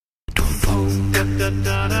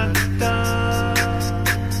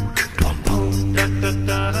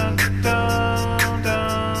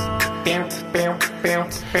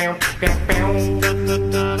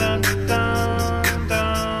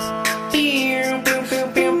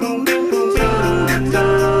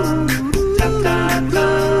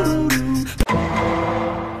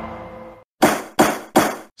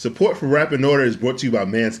Support for Rap in Order is brought to you by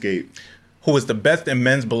Manscaped, who is the best in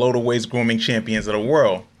men's below-the-waist grooming champions of the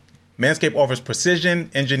world. Manscaped offers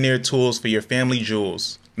precision-engineered tools for your family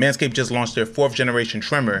jewels. Manscaped just launched their 4th-generation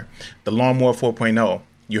trimmer, the Lawnmower 4.0.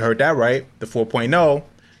 You heard that right, the 4.0.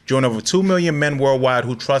 Join over 2 million men worldwide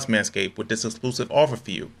who trust Manscaped with this exclusive offer for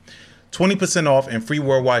you. 20% off and free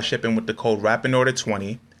worldwide shipping with the code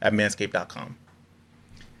RAPINORDER20 at manscaped.com.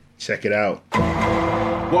 Check it out.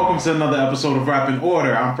 Welcome to another episode of Rap in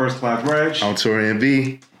Order. I'm First Class Reg. I'm Torian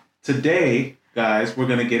B. Today, guys, we're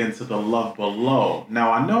going to get into the Love Below.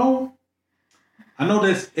 Now, I know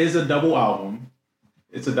this is a double album.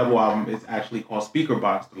 It's a double album. It's actually called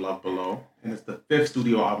Speakerboxxx, The Love Below. And it's the 5th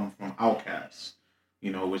studio album from Outkast,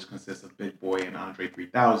 which consists of Big Boi and Andre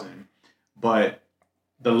 3000. But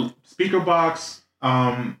the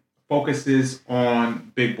Speakerboxxx focuses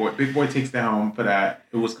on Big Boi. Big Boi takes the helm for that.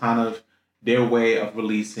 It was kind of their way of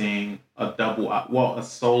releasing their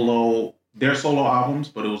solo albums,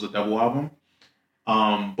 but it was a double album.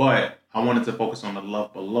 But I wanted to focus on the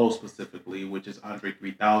Love Below specifically, which is Andre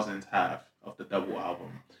 3000's half of the double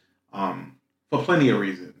album, for plenty of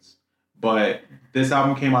reasons. But this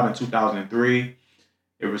album came out in 2003.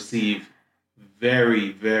 It received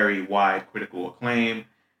very, very wide critical acclaim.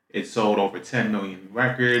 It sold over 10 million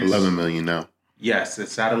records. 11 million now. Yes,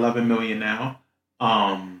 it's at 11 million now.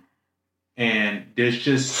 And there's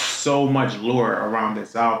just so much lore around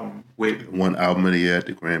this album. With one album of the year at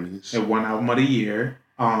the Grammys. And one album of the year.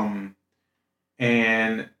 And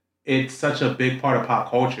it's such a big part of pop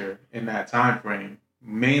culture in that time frame,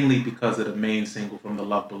 mainly because of the main single from The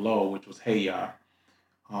Love Below, which was Hey Ya.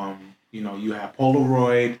 You have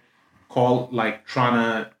Polaroid trying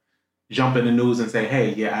to jump in the news and say,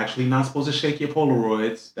 hey, you're actually not supposed to shake your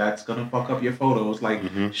Polaroids. That's going to fuck up your photos.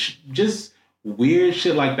 Just weird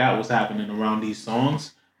shit like that was happening around these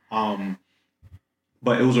songs.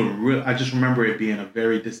 But it was I just remember it being a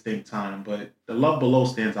very distinct time. But The Love Below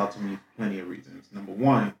stands out to me for plenty of reasons. Number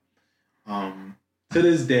one, to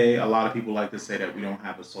this day, a lot of people like to say that we don't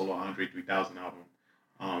have a solo Andre 3000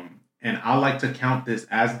 album. And I like to count this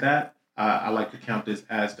as that. I like to count this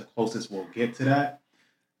as the closest we'll get to that.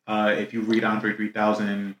 If you read Andre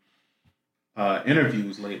 3000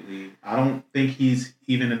 interviews lately, I don't think he's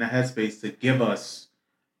even in the headspace to give us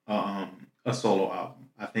a solo album.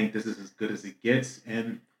 I think this is as good as it gets,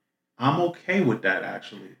 and I'm okay with that,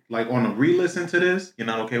 actually. On a re-listen to this, you're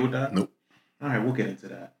not okay with that? Nope. All right, we'll get into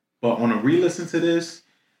that. But on a re-listen to this,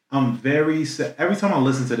 I'm every time I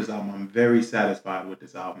listen to this album, I'm very satisfied with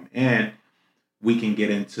this album, and we can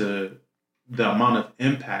get into the amount of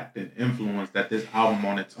impact and influence that this album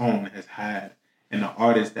on its own has had and the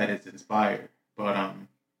artists that it's inspired. But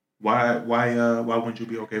why wouldn't you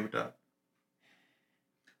be okay with that?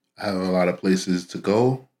 I have a lot of places to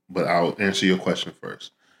go, but I'll answer your question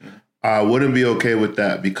first. Mm-hmm. I wouldn't be okay with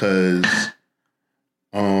that because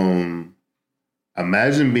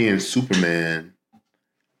imagine being Superman.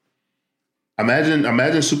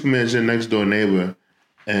 Imagine Superman's your next door neighbor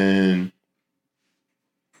and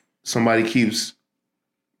somebody keeps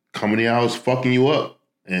coming to your house fucking you up,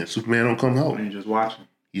 and Superman don't come help. And you're just watching.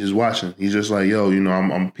 He's just watching. He's just like, yo,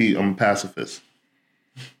 I'm a pacifist.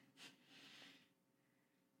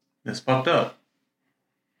 It's fucked up,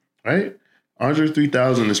 right? Andre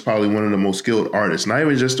 3000 is probably one of the most skilled artists, not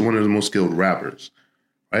even just one of the most skilled rappers,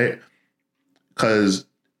 right? Because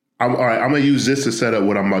I'm gonna use this to set up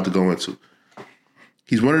what I'm about to go into.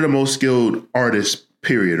 He's one of the most skilled artists,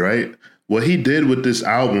 period, right? What he did with this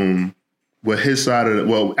album, with his side of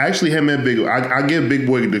it, actually him and Big Boi, I give Big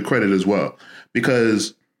Boi the credit as well,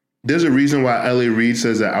 because there's a reason why L.A. Reid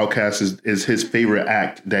says that Outkast is his favorite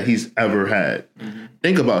act that he's ever had. Mm-hmm.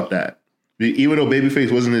 Think about that. Even though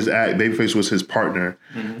Babyface wasn't his act, Babyface was his partner.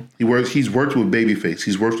 Mm-hmm. He's worked with Babyface.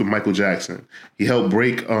 He's worked with Michael Jackson. He helped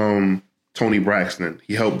break Toni Braxton.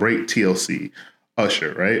 He helped break TLC.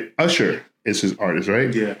 Usher, right? Usher is his artist,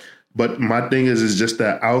 right? Yeah. But my thing is just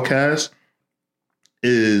that Outkast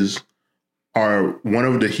are one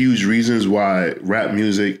of the huge reasons why rap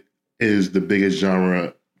music is the biggest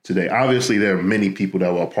genre today. Obviously, there are many people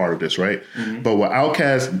that were a part of this, right? Mm-hmm. But what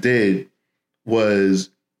Outkast did was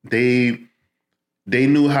they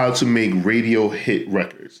knew how to make radio hit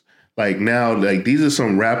records. These are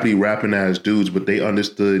some rapping ass dudes, but they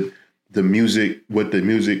understood what the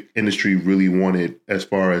music industry really wanted as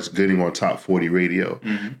far as getting on top 40 radio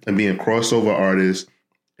and being crossover artists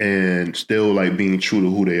and still like being true to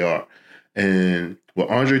who they are. And what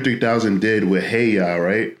Andre 3000 did with Hey Ya,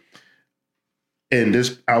 right? And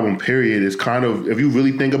this album period is kind of, if you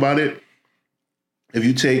really think about it,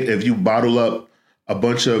 if you bottle up a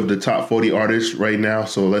bunch of the top 40 artists right now,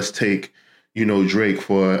 so let's take, Drake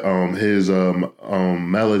for his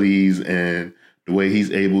melodies and the way he's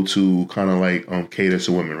able to kind of like cater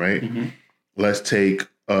to women, right? Let's take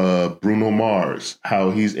Bruno Mars,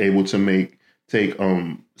 how he's able to take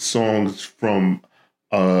songs from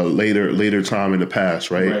later time in the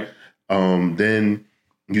past, right? Then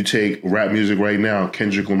you take rap music right now,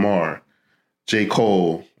 Kendrick Lamar, J.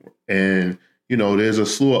 Cole, and there's a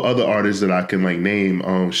slew of other artists that I can like name.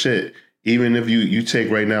 Even if you take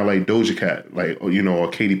right now like Doja Cat, like or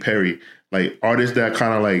Katy Perry, like artists that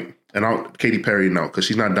kind of like. And Katy Perry, no, because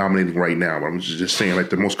she's not dominating right now. But I'm just saying, like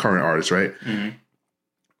the most current artists, right?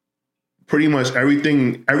 Pretty much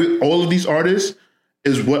all of these artists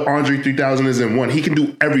is what Andre 3000 is in one. He can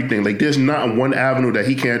do everything. Like there's not one avenue that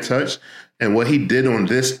he can't touch. And what he did on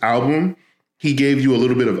this album, he gave you a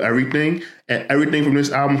little bit of everything, and everything from this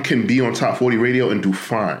album can be on top 40 radio and do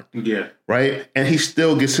fine. Yeah, right. And he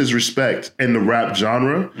still gets his respect in the rap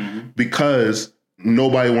genre because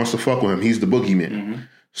nobody wants to fuck with him. He's the boogeyman.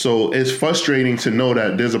 So it's frustrating to know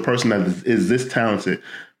that there's a person that is this talented,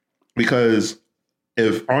 because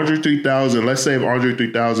if Andre 3000, let's say if Andre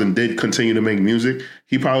 3000 did continue to make music,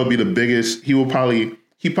 he'd probably be the biggest. He probably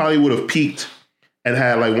would have peaked and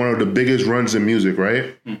had like one of the biggest runs in music,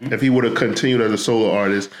 right? If he would have continued as a solo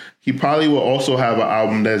artist, he probably will also have an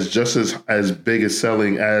album that's just as big as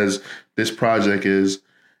selling as this project is.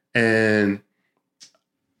 And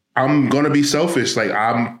I'm going to be selfish. Like,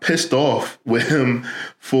 I'm pissed off with him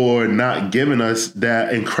for not giving us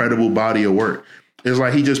that incredible body of work. It's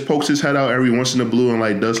like he just pokes his head out every once in a blue and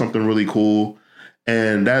like does something really cool.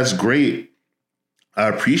 And that's great. I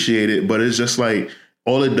appreciate it. But it's just like,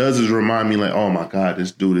 all it does is remind me like, oh my God,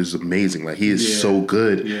 this dude is amazing. Like, he is so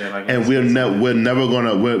good. Yeah, like, and we'll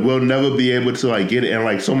never be able to like get it. And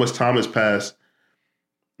like so much time has passed.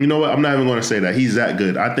 You know what? I'm not even going to say that. He's that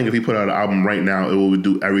good. I think if he put out an album right now, it will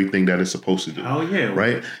do everything that it's supposed to do. Oh yeah,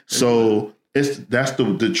 right. So that's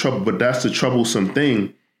the trouble, but that's the troublesome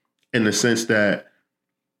thing, in the sense that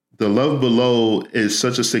The Love Below is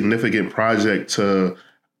such a significant project to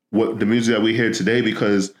what the music that we hear today,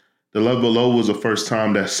 because The Love Below was the first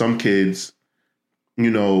time that some kids,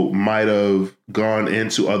 might have gone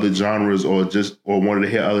into other genres or wanted to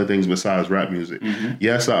hear other things besides rap music.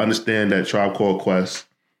 Yes, I understand that Tribe Called Quest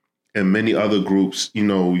and many other groups,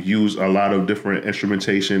 use a lot of different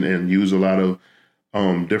instrumentation and use a lot of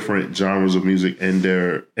different genres of music in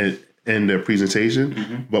their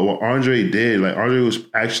presentation. But what Andre did, like Andre was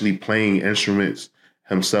actually playing instruments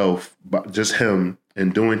himself, but just him,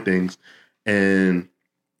 and doing things, and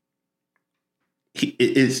it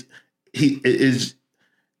is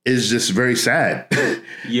just very sad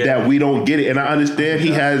that we don't get it. And I understand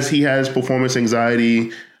he has performance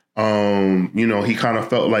anxiety. He kind of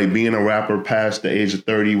felt like being a rapper past the age of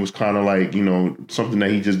 30 was kind of like, something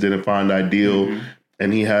that he just didn't find ideal.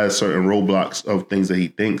 And he has certain roadblocks of things that he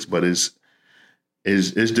thinks, but it's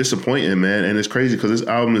disappointing, man. And it's crazy because this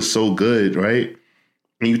album is so good, right?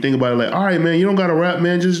 And you think about it like, all right, man, you don't got to rap,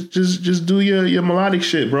 man. Just do your melodic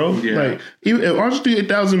shit, bro. Yeah. Like, even if Andre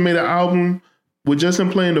 3000 made an album with just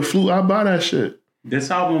him playing the flute, I'd buy that shit.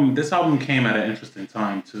 This album came at an interesting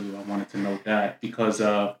time too. I wanted to note that because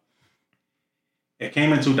it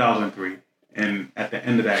came in 2003, and at the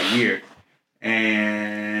end of that year,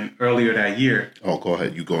 and earlier that year. Oh, go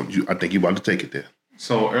ahead. I think you about to take it there.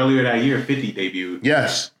 So earlier that year, 50 debuted.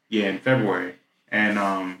 Yes. Yeah, in February,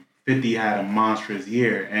 and 50 had a monstrous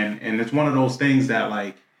year, and it's one of those things that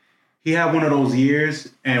like he had one of those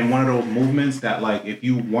years and one of those movements that like if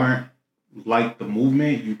you weren't like the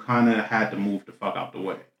movement, you kind of had to move the fuck out the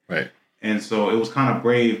way. Right. And so it was kind of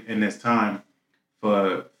brave in this time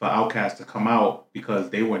for Outkast to come out,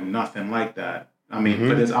 because they were nothing like that. I mean,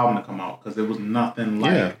 for this album to come out, because it was nothing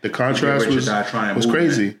like. Yeah, the contrast was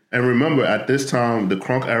crazy. And remember, at this time, the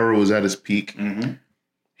crunk era was at its peak.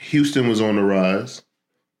 Houston was on the rise.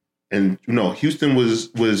 And Houston was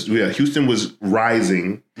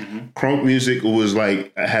rising. Crunk music was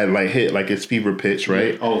had hit its fever pitch,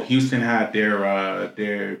 right? Yeah. Oh, Houston had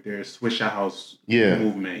their Swish House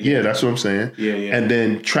movement. Yeah, that's what I'm saying. Yeah. And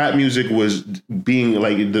then trap music was being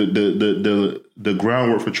like the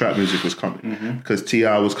groundwork for trap music was coming, because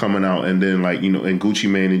T.I. was coming out, and then and Gucci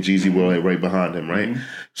Mane and Jeezy were right behind him, right?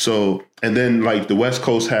 So, and then the West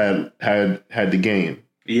Coast had the Game.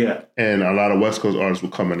 Yeah. And a lot of West Coast artists were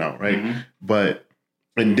coming out, right?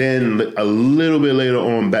 And then a little bit later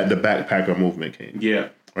on, the Backpacker movement came. Yeah.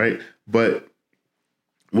 Right? But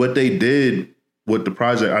what they did with the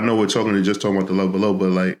project, I know we're talking about the Love Below, but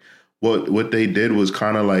like what they did was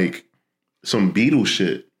kind of like some Beatles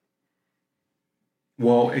shit.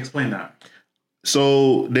 Well, explain that.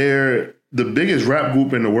 So they're the biggest rap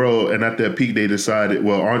group in the world, and at their peak, they decided,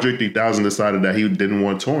 Andre 3000 decided that he didn't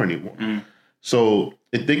want to tour anymore. So,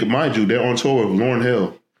 mind you, they're on tour with Lauryn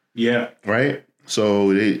Hill. Yeah. Right? So,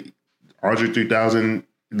 Andre 3000,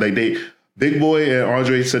 Big Boy and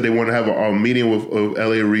Andre said they want to have a meeting with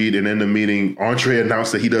L.A. Reid, and in the meeting, Andre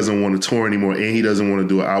announced that he doesn't want to tour anymore, and he doesn't want to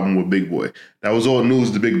do an album with Big Boy. That was all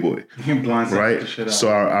news to Big Boy. Right? The shit out.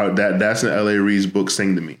 So that's in L.A. Reid's book,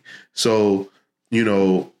 Sing to Me. So,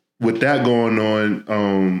 with that going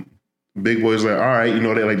on, Big Boy's like, all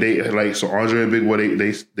right, so Andre and Big Boy,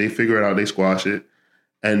 they figure it out, they squash it.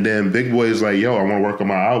 And then Big Boy is like, yo, I want to work on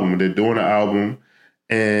my album. And they're doing an album,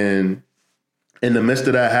 and in the midst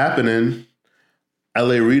of that happening,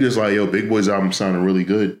 L.A. Reid is like, yo, Big Boy's album sounded really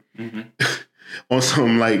good. On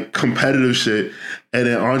some like competitive shit. And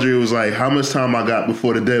then Andre was like, how much time I got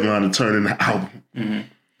before the deadline to turn in the album?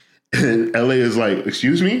 And L.A. is like,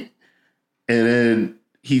 excuse me? And then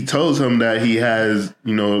he tells him that he has,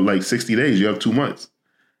 60 days. You have 2 months.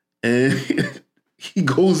 And he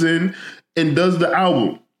goes in and does the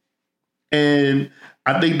album. And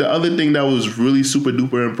I think the other thing that was really super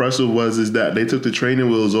duper impressive is that they took the training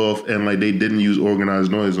wheels off and they didn't use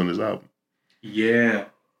Organized Noise on this album. Yeah,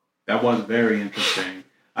 that was very interesting.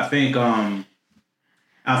 I think, and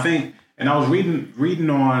I was reading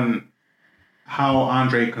on how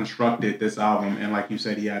Andre constructed this album, and like you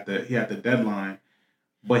said, he had the deadline,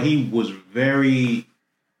 but he was very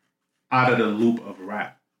out of the loop of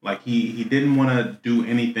rap. Like he didn't want to do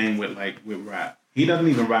anything with rap. He doesn't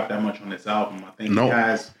even rap that much on this album. I think he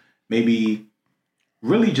has maybe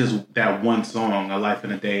really just that one song, A Life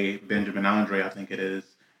in a Day, Benjamin Andre, I think it is,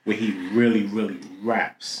 where he really, really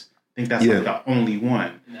raps. I think that's the only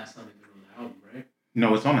one. And that's not even on the album, right?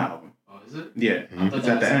 No, it's on the album. Oh, is it? Yeah. It's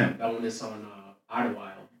at the end. That one is on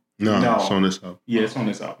Idlewild. No, it's on this album. Yeah, it's on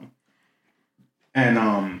this album. And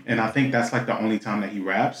I think that's the only time that he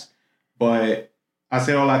raps. But I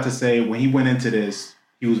say all that to say, when he went into this,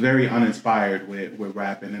 he was very uninspired with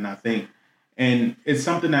rapping, and it's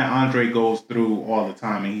something that Andre goes through all the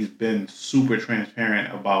time, and he's been super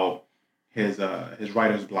transparent about his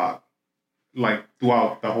writer's block,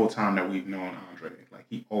 throughout the whole time that we've known Andre.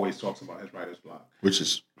 He always talks about his writer's block, which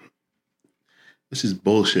is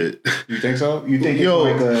bullshit. You think so? You think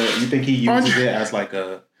you think he uses it as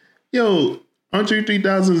a Andre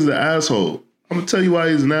 3000 is an asshole. I'm gonna tell you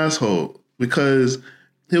why he's an asshole, because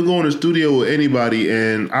he'll go in the studio with anybody,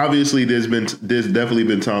 and obviously there's definitely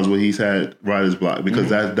been times where he's had writer's block, because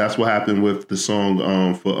that's what happened with the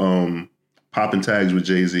song for Poppin' Tags with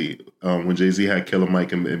Jay-Z, when Jay-Z had Killer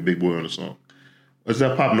Mike and Big Boy on the song. Was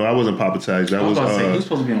that Pop? No, that wasn't Poppin' Tags. That was he was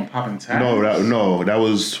supposed to be on Poppin' Tags.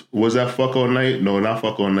 That was that Fuck All Night? No, not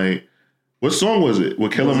Fuck All Night. What song was it?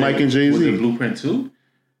 With Killer Mike and Jay-Z? Was it Blueprint 2?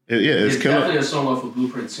 It's definitely a song off of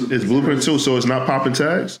Blueprint 2. It's Blueprint 2, so it's not Poppin'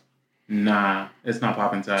 Tags? Nah, it's not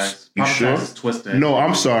Poppin' Tags. You Poppin' sure? Tags is Twisted. No,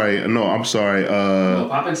 I'm sorry. No,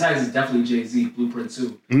 Poppin' Tags is definitely Jay-Z, Blueprint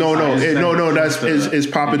 2. No, it's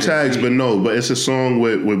Poppin' Tags, but it's a song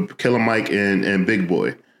with Killer Mike and Big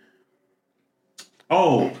Boy.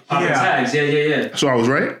 Oh, Poppin' Tags, yeah. So I was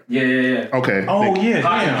right? Yeah. Okay. Oh, yeah.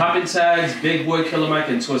 Poppin' Tags, Big Boy, Killer Mike,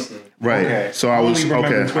 and Twisted. Right. Okay. So I was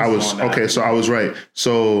So I was right.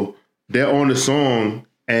 So they're on the song,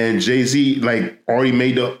 and Jay-Z already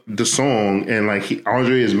made the song, and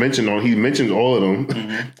Andre is mentioned he mentions all of them,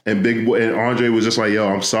 and Big Boy and Andre was just like, yo,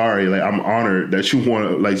 I'm sorry, I'm honored that you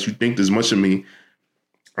want to you think this much of me.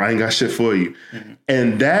 I ain't got shit for you,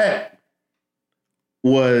 and that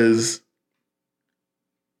was.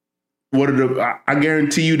 I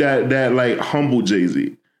guarantee you that humbled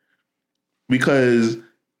Jay-Z, because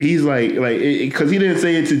he's because he didn't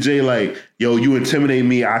say it to Jay yo, you intimidate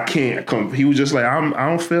me, I can't come. He was just I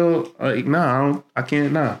don't feel I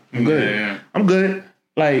can't, I'm good. Yeah. I'm good.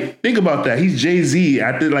 Think about that. He's Jay-Z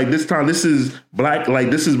at this time. This is Black.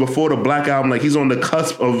 This is before the Black album. He's on the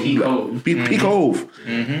cusp of peak Hove.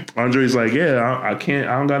 Andre's I can't.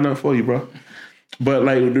 I don't got nothing for you, bro. But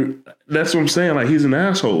that's what I'm saying. He's an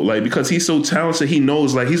asshole. Because he's so talented, he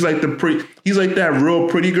knows. He's he's that real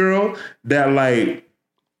pretty girl that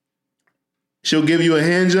she'll give you a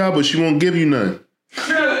hand job, but she won't give you none.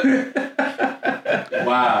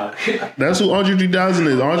 Wow. That's who Andre 3000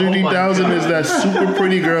 is. Andre 3000 is that super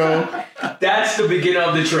pretty girl. That's the beginning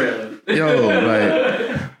of the trailer.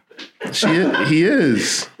 Yo, He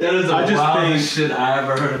is. That is the wildest shit I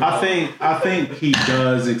ever heard about. I think he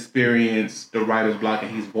does experience the writer's block,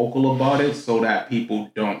 and he's vocal about it, so that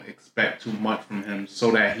people don't expect too much from him.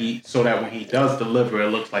 So that when he does deliver, it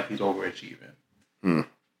looks like he's overachieving.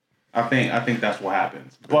 I think that's what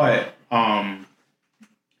happens. But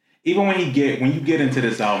even when you get into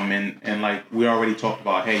this album, and like we already talked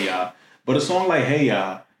about Hey Ya, but a song like Hey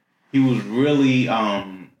Ya, he was really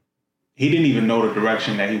he didn't even know the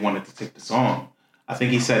direction that he wanted to take the song. I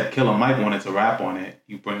think he said Killer Mike wanted to rap on it.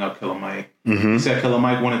 You bring up Killer Mike. He said Killer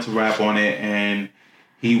Mike wanted to rap on it, and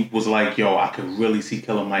he was like, yo, I could really see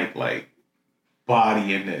Killer Mike like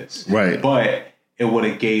body in this. Right. But it would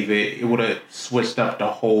have switched up the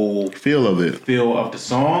whole feel of the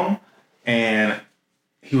song. And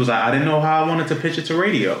he was like, I didn't know how I wanted to pitch it to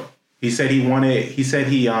radio. He said when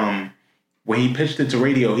he pitched it to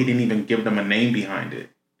radio, he didn't even give them a name behind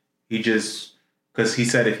it. He just, because he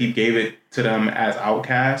said if he gave it to them as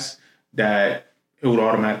Outkast, that it would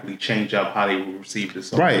automatically change up how they would receive the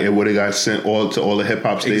song. Right, it would have got sent to all the hip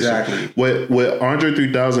hop stations. Exactly. What Andre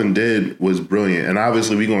 3000 did was brilliant, and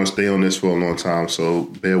obviously we're going to stay on this for a long time, so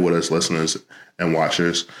bear with us, listeners and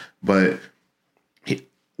watchers. But he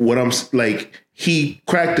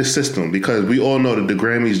cracked the system, because we all know that the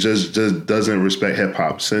Grammys just doesn't respect hip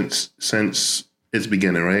hop since its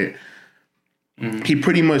beginning, right? He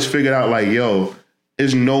pretty much figured out like, yo,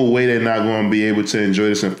 there's no way they're not going to be able to enjoy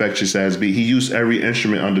this infectious ass beat. He used every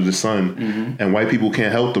instrument under the sun, and white people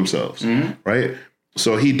can't help themselves, right?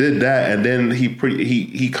 So he did that, and then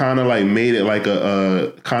he kind of like made it like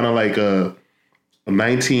a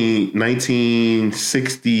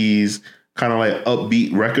 1960s kind of like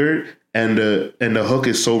upbeat record. And the hook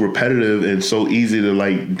is so repetitive and so easy to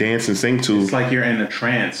like dance and sing to. It's like you're in a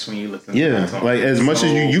trance when you listen to that song. Like as much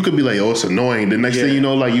as you could be like, oh, it's annoying. The next thing you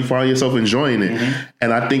know, like you find yourself enjoying it.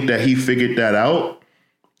 And I think that he figured that out.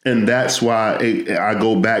 And that's why I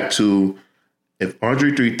go back to, if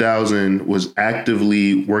Andre 3000 was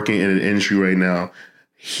actively working in an industry right now,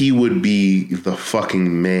 he would be the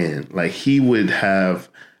fucking man. Like he would have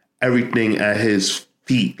everything at his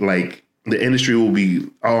feet. Like, the industry will be,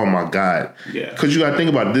 oh my God. Yeah. Because you gotta think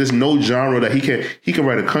about it, there's no genre that he can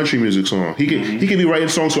write a country music song. He can be writing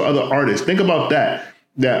songs for other artists. Think about that.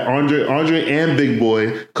 That Andre and Big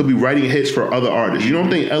Boy could be writing hits for other artists. You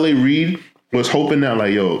don't think L.A. Reid was hoping that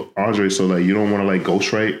like, yo, Andre, so like you don't want to like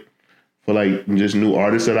ghostwrite for like this new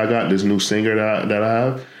artist that I got, this new singer that I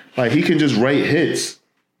have? Like he can just write hits.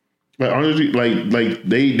 Like Andre, like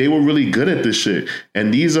they were really good at this shit.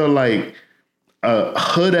 And these are like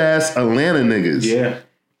hood ass Atlanta niggas. Yeah.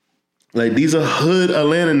 Like these are hood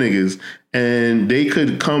Atlanta niggas, and they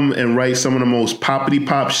could come and write some of the most poppity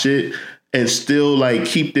pop shit and still like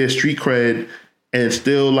keep their street cred and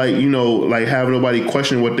still like, you know, like have nobody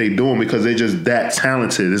question what they doing, because they just that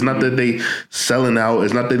talented. It's not that they selling out.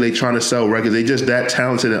 It's not that they trying to sell records. They just that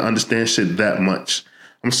talented and understand shit that much.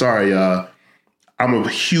 I'm sorry, y'all. I'm a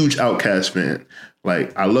huge Outkast fan.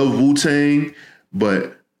 Like I love Wu-Tang,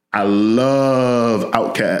 but I love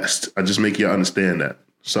Outkast. I just make you understand that.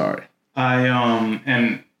 Sorry.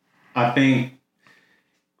 And I think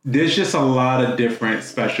there's just a lot of different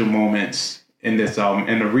special moments in this album.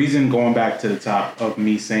 And the reason, going back to the top of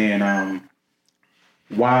me saying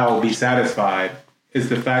why I'll be satisfied, is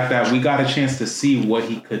the fact that we got a chance to see what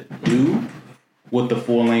he could do with the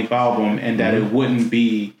full-length album, and that it wouldn't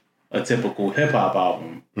be a typical hip-hop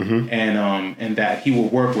album. And that he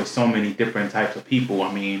would work with so many different types of people.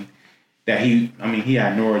 He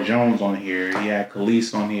had Norah Jones on here, he had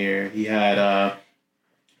Khalees on here, he had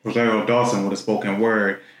Rosario Dawson with a spoken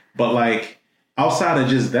word. But like outside of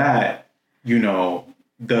just that, you know,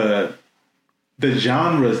 the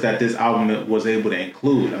genres that this album was able to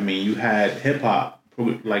include. I mean, you had hip-hop,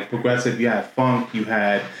 like progressive, you had funk, you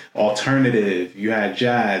had alternative, you had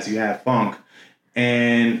jazz, you had funk.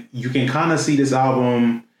 And you can kind of see this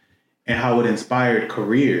album and how it inspired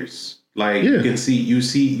careers. Like you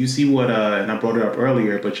see what, and I brought it up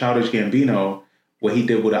earlier, but Childish Gambino, what he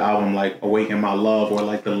did with an album like Awaken My Love, or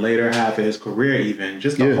like the later half of his career, even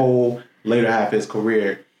just the whole later half of his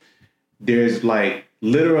career. There's like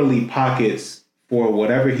literally pockets for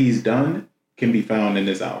whatever he's done can be found in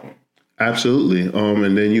this album. Absolutely.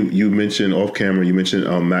 And then you mentioned off camera, you mentioned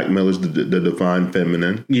Mac Miller's the Divine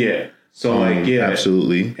Feminine. Yeah. So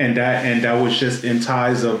absolutely. And that was just in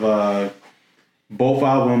ties of both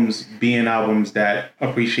albums being albums that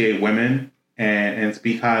appreciate women and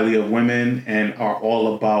speak highly of women and are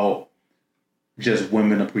all about just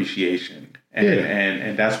women appreciation.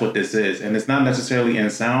 And that's what this is. And it's not necessarily in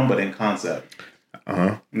sound, but in concept.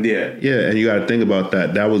 Yeah. And you got to think about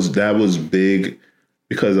that. That was big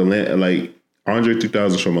because Atlanta, like Andre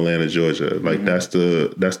 3000's from Atlanta, Georgia. Like that's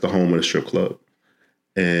the home of the strip club,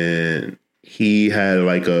 and he had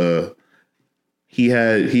like he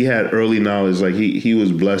had early knowledge. Like he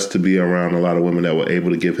was blessed to be around a lot of women that were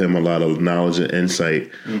able to give him a lot of knowledge and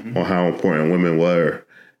insight on how important women were.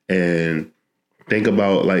 And think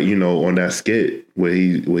about, like, you know, on that skit where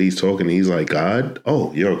he's talking, he's like, God,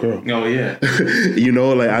 oh, you're a girl. Oh yeah. You know,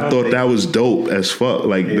 like I thought that was dope as fuck.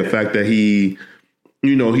 Like the fact that he,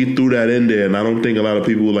 you know, he threw that in there, and I don't think a lot of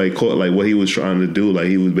people like caught like what he was trying to do. Like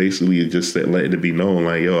he was basically just letting it be known,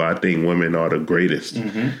 like, yo, I think women are the greatest.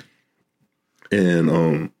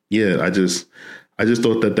 And yeah, I just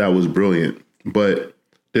thought that was brilliant. But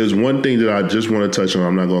there's one thing that I just want to touch on.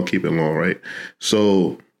 I'm not going to keep it long, right?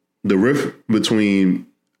 So the riff between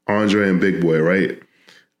Andre and Big Boy, right,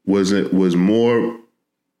 was more.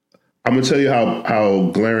 I'm gonna tell you how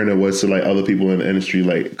glaring it was to like other people in the industry,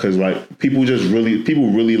 like, because like people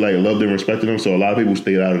really like loved and respected them. So a lot of people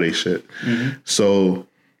stayed out of their shit. So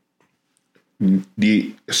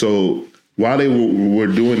while they were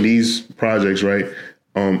doing these projects, right,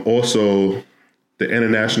 also the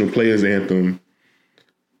International Players Anthem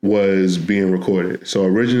was being recorded. So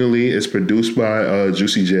originally it's produced by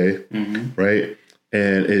Juicy J, right,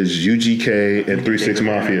 and it's UGK and 3 6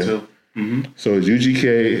 Mafia. So it's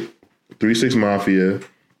UGK, 3 6 Mafia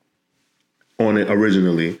on it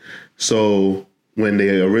originally. So when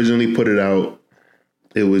they originally put it out,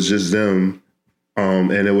 it was just them,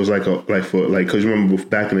 and it was like because you remember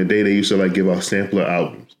back in the day they used to like give out sampler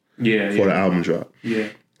albums, for the album drop.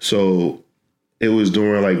 So it was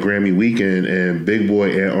during like Grammy weekend, and Big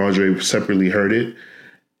Boy and Andre separately heard it,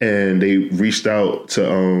 and they reached out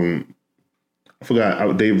to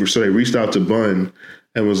they reached out to Bun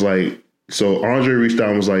and was like. So Andre reached out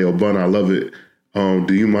and was like, yo, Bun, I love it.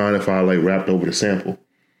 Do you mind if I like rapped over the sample?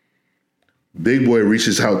 Big Boy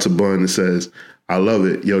reaches out to Bun and says, I love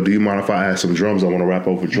it. Yo, do you mind if I add some drums? I want to rap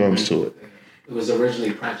over drums to it. It was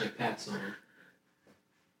originally Project Pat's song.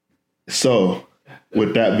 So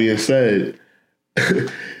with that being said,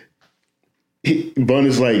 Bun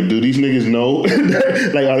is like, do these niggas know?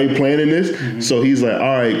 Like, are they planning this? So he's like,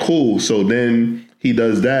 all right, cool. So then he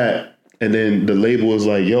does that. And then the label was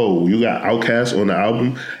like, yo, you got Outkast on the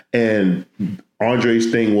album. And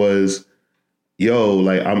Andre's thing was, yo,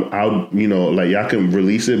 like, I'll, you know, like, y'all can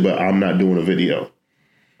release it, but I'm not doing a video.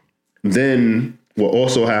 Then what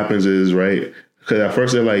also happens is, right, because at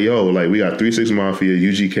first they're like, yo, like, we got 3 6 Mafia,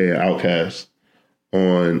 UGK, and Outkast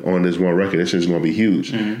on this one record. It's just going to be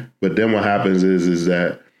huge. But then what happens is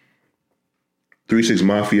that 3 6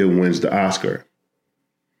 Mafia wins the Oscar.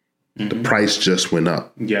 The price just went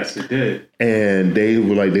up. Yes, it did. And they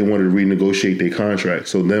were like, they wanted to renegotiate their contract.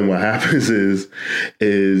 So then what happens is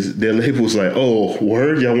their label's like, oh,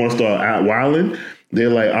 word, y'all want to start wilding? They're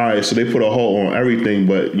like, all right. So they put a halt on everything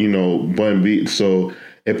but, you know, Bun Beat. So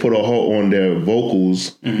it put a halt on their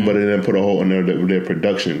vocals, but it then put a halt on their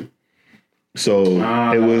production. So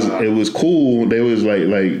it was cool. They was like,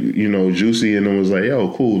 you know, Juicy, and it was like,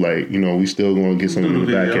 yo, cool. Like, you know, we still going to get something in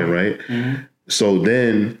the back end, right? So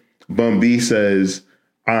then Bun B says,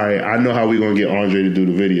 all right, I know how we're going to get Andre to do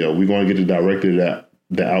the video. We're going to get the director that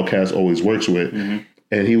Outkast always works with.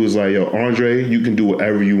 And he was like, yo, Andre, you can do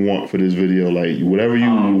whatever you want for this video. Like, whatever you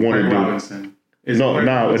want to do. Robinson. No,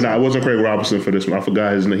 it wasn't Craig Robinson for this one. I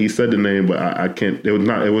forgot his name. He said the name, but I can't.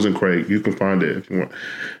 It wasn't Craig. You can find it if you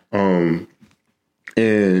want.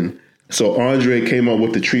 And so Andre came up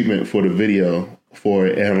with the treatment for the video for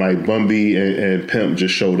it. And like Bun B and Pimp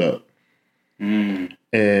just showed up. And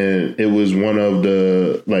it was one of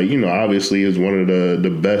the, like, you know, obviously it's one of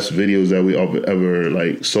the best videos that we ever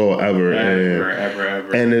like saw ever.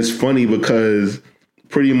 And it's funny because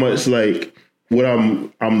pretty much like what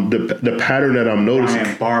the pattern that I'm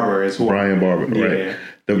noticing. Brian Barber, right?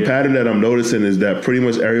 The pattern that I'm noticing is that pretty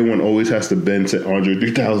much everyone always has to bend to Andre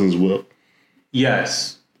 3000's will.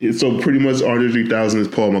 Yes. So pretty much Andre 3000 is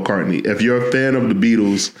Paul McCartney. If you're a fan of the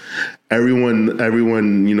Beatles,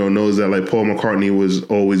 everyone, you know, knows that like Paul McCartney was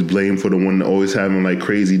always blamed for the one always having like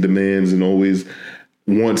crazy demands and always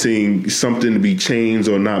wanting something to be changed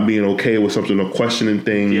or not being okay with something or questioning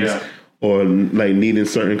things or like needing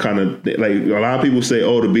certain kind of, like a lot of people say,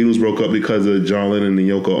 oh, the Beatles broke up because of John Lennon and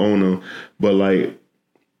Yoko Ono. But like,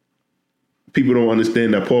 people don't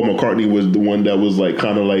understand that Paul McCartney was the one that was like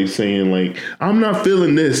kind of like saying like, I'm not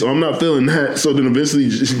feeling this or I'm not feeling that. So then eventually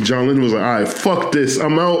John Lennon was like, all right, fuck this,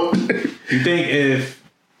 I'm out. You think if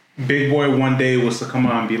Big Boy one day was to come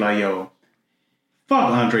on and be like, yo, fuck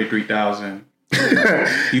Andre 3000,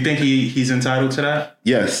 you think he's entitled to that?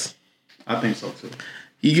 Yes. I think so too.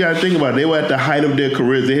 You gotta think about it. They were at the height of their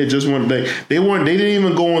careers. They had just won. They didn't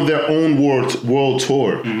even go on their own world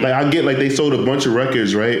tour. Mm-hmm. Like I get, like they sold a bunch of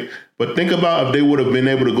records, right? But think about if they would have been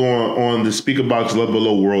able to go on the Speakerboxxx Love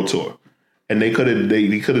Below World Tour, and they could have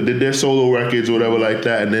did their solo records or whatever like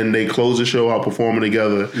that, and then they close the show out performing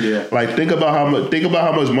together. Yeah. Like think about how much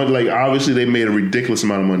money. Like obviously they made a ridiculous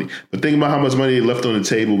amount of money, but think about how much money they left on the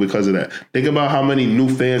table because of that. Think about how many new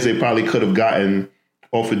fans they probably could have gotten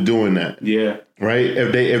off of doing that. Yeah. Right?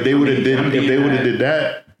 If they would have did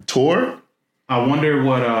that tour. I wonder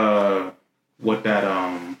what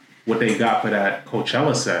they got for that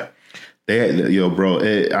Coachella set. They had, bro.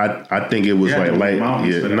 I think it was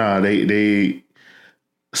they.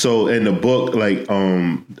 So in the book, like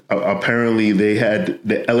apparently they had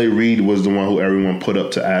the L.A. Reid was the one who everyone put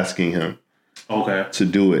up to asking him. Okay. To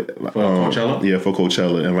do it. For Coachella? Yeah, for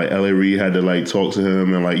Coachella. And like L.A. Reid had to like talk to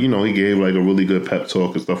him and like, he gave like a really good pep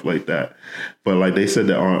talk and stuff like that. But like they said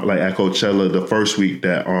that like at Coachella the first week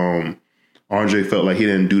that Andre felt like he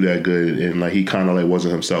didn't do that good and like he kind of like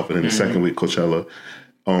wasn't himself. And then the second week Coachella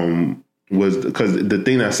was because the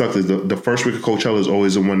thing that sucks is the first week of Coachella is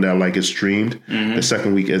always the one that like is streamed. Mm-hmm. The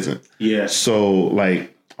second week isn't. Yeah. So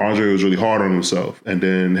like Andre was really hard on himself, and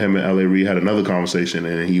then him and L.A. Reid had another conversation,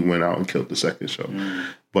 and he went out and killed the second show.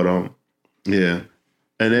 But yeah,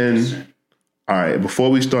 and then all right, before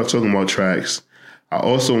we start talking about tracks, I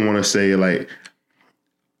also want to say like,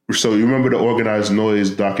 so you remember the Organized Noise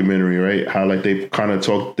documentary, right? How like they kind of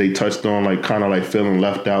touched on like kind of like feeling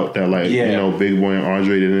left out that like Big Boy and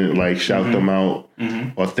Andre didn't like shout them out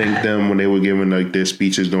or thank them when they were giving like their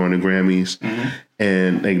speeches during the Grammys.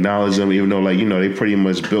 And acknowledge them, even though like they pretty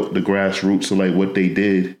much built the grassroots of like what they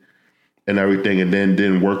did and everything, and then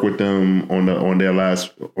didn't work with them on their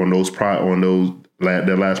last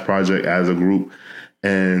project as a group.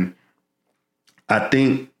 And I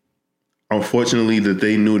think unfortunately that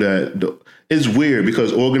they knew that it's weird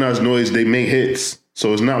because Organized Noise, they make hits,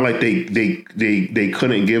 so it's not like they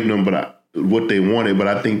couldn't give them what they wanted. But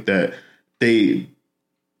I think that they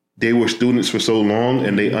were students for so long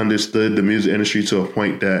and they understood the music industry to a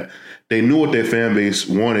point that they knew what their fan base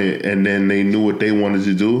wanted and then they knew what they wanted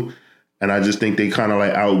to do. And I just think they kind of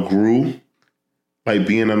like outgrew like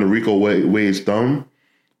being under Rico Wade's thumb,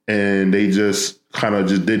 and they just kind of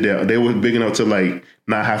just did that. They were big enough to like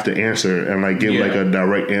not have to answer and like give like a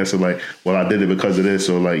direct answer like, well, I did it because of this,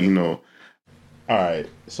 or like, All right.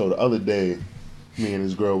 So the other day, me and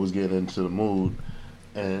this girl was getting into the mood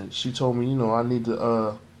and she told me, I need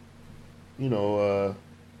to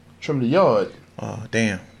trim the yard. Oh,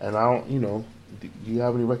 damn. And I don't, do you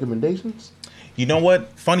have any recommendations? You know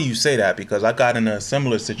what? Funny you say that because I got in a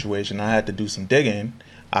similar situation. I had to do some digging.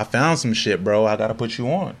 I found some shit, bro. I got to put you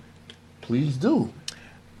on. Please do.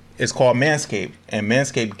 It's called Manscaped. And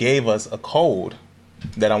Manscaped gave us a code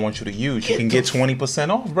that I want you to use. You can get 20%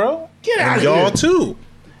 off, bro. Get out of here. Y'all too.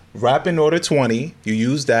 Wrap in order 20. You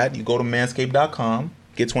use that. You go to manscaped.com.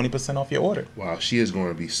 Get 20% off your order. Wow, she is going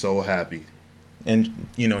to be so happy. And,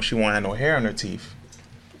 she won't have no hair on her teeth.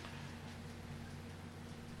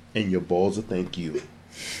 And your balls will thank you.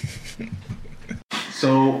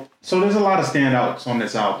 So there's a lot of standouts on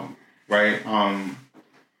this album, right?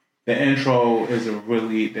 The intro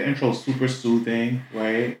is super soothing,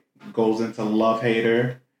 right? Goes into Love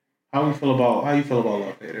Hater. How you feel about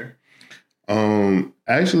Love Hater?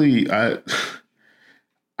 Actually,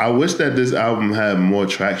 I wish that this album had more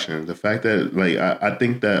traction. The fact that, like, I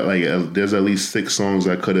think that, like, there's at least 6 songs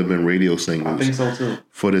that could have been radio singles. I think so, too.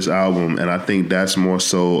 For this album. And I think that's more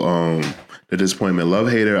so the disappointment. Love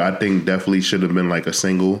Hater, I think, definitely should have been, like, a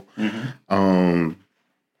single. And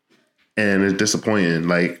it's disappointing.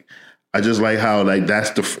 Like, I just like how, like,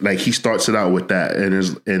 he starts it out with that.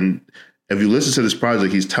 And if you listen to this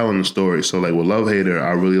project, he's telling the story. So, like, with Love Hater,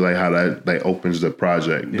 I really like how that, like, opens the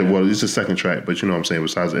project. Yeah. Well, it's the second track, but you know what I'm saying?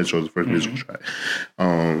 Besides the intro, it's the first musical track.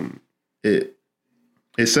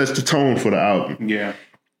 It sets the tone for the album. Yeah.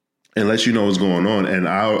 And lets you know what's going on. And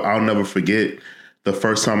I'll never forget the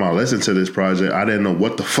first time I listened to this project, I didn't know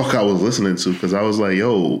what the fuck I was listening to because I was like,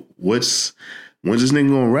 yo, when's this nigga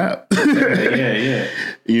gonna rap? Yeah.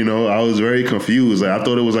 I was very confused. Like, I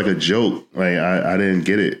thought it was like a joke. Like, I didn't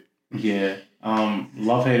get it. Yeah.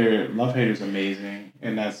 Love Hater's amazing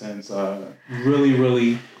in that sense. Really,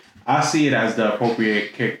 really, I see it as the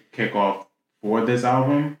appropriate kickoff for this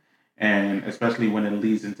album, and especially when it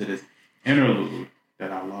leads into this interlude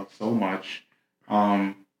that I love so much.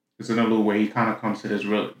 It's an interlude where he kind of comes to this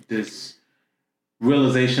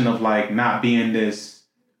realization of like not being this,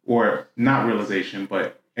 or not realization,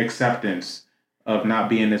 but acceptance of not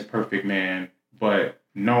being this perfect man, but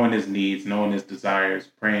knowing his needs, knowing his desires,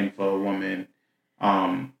 praying for a woman,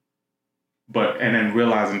 But and then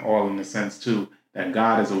realizing all in the sense too that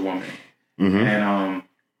God is a woman,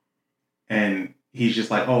 and he's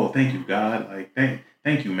just like, oh, thank you, God, like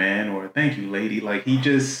thank you, man, or thank you, lady. Like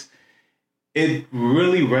it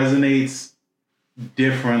really resonates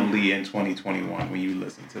differently in 2021 when you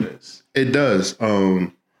listen to this. It does.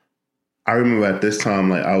 I remember at this time,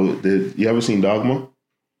 like did you ever seen Dogma?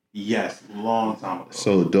 Yes, long time ago.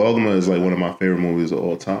 So Dogma is like one of my favorite movies of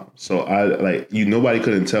all time. So nobody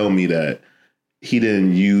couldn't tell me that he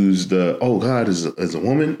didn't use the God is a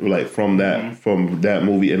woman, like from that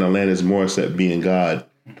movie and Alanis Morissette being God.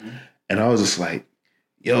 And I was just like,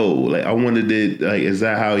 yo, like I wondered is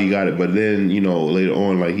that how he got it? But then, later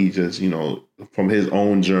on, like he just, from his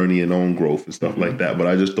own journey and own growth and stuff like that. But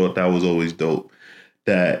I just thought that was always dope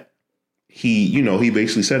that he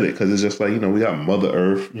basically said it because it's just like, we got Mother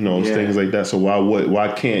Earth, things like that. So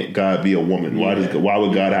why can't God be a woman? Why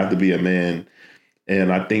would God have to be a man?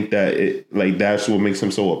 And I think that that's what makes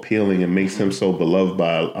him so appealing and makes him so beloved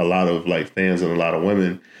by a lot of like fans and a lot of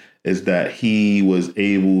women is that he was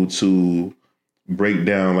able to break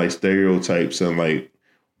down like stereotypes and like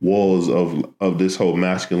walls of this whole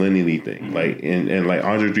masculinity thing. Like and like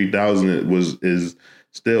Andre 3000 is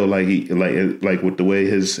still like he like with the way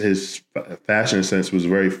his fashion sense was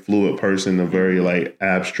very fluid person, a very like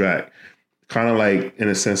abstract, kind of like in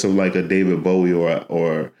a sense of like a David Bowie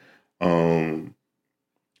or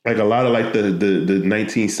like a lot of like the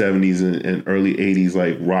 1970s and early 80s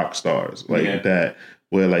like rock stars like that,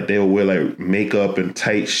 where like they would wear like makeup and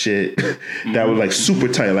tight shit that was like super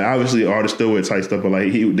tight. Like obviously artists still wear tight stuff, but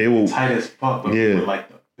like they were tight as fuck. But they were like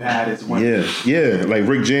the baddest women. Yeah, like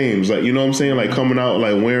Rick James, like you know what I'm saying, like coming out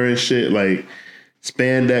like wearing shit like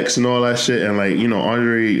spandex and all that shit, and like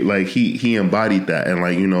Andre, like he embodied that, and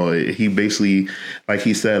like he basically, like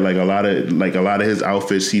he said, like a lot of his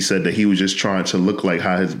outfits, he said that he was just trying to look like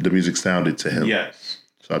how the music sounded to him. Yes.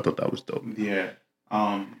 So I thought that was dope. Yeah.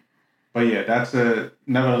 But yeah,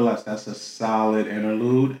 nevertheless that's a solid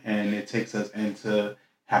interlude, and it takes us into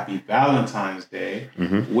Happy Valentine's Day,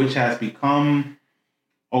 which has become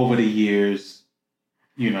over the years.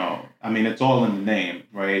 I mean, it's all in the name,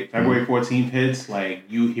 right? February 14th hits, like,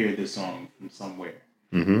 you hear this song from somewhere.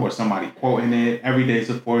 Or somebody quoting it. Every day's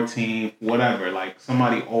the 14th, whatever. Like,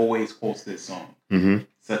 somebody always quotes this song.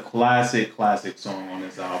 It's a classic song on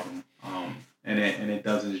this album. And it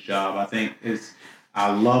does its job.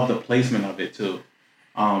 I love the placement of it, too.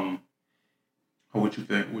 What you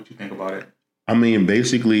think about it? I mean,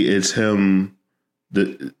 basically, it's him.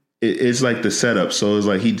 It's like the setup. So it's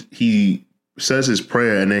like he says his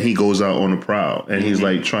prayer and then he goes out on the prowl and he's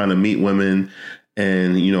like trying to meet women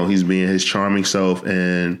and he's being his charming self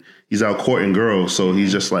and he's out courting girls, so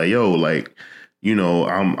he's just like, yo, like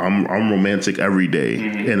I'm romantic every day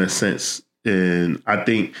in a sense. And I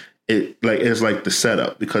think it's like the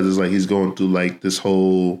setup, because it's like he's going through like this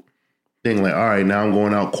whole thing like, all right, now I'm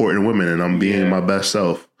going out courting women and I'm being my best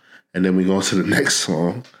self, and then we go to the next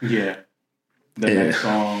song. The next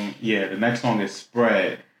song is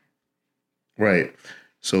Spread. Right.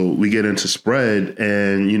 So we get into Spread,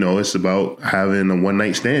 and it's about having a one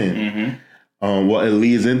night stand. Well, it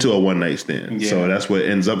leads into a one night stand. So that's what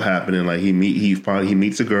ends up happening. Like he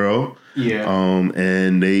meets a girl.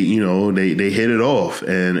 And they hit it off,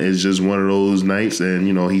 and it's just one of those nights. And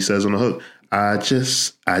he says on the hook, I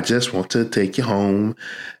just want to take you home,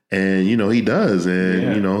 and he does,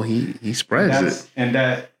 and he spreads it, and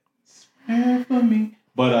that spread for me.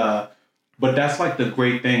 But that's like the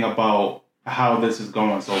great thing about how this is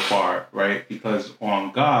going so far, right? Because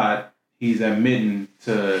on God, he's admitting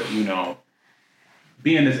to,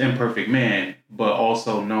 being this imperfect man, but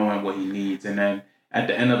also knowing what he needs. And then at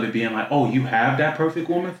the end of it being like, oh, you have that perfect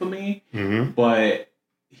woman for me? But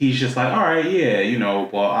he's just like, all right,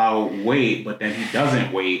 well, I'll wait. But then he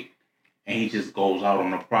doesn't wait. And he just goes out on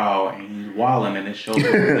the prowl and he's wilding, and it shows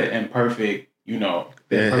the imperfect,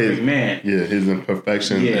 perfect man. Yeah, his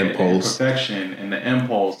imperfection, impulse. The imperfection and the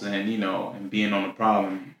impulse, and and being on the prowl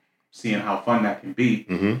and seeing how fun that can be.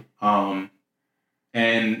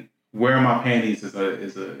 And Wearing My Panties is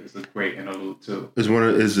a great interlude too.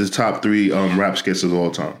 It's his top 3 rap skits of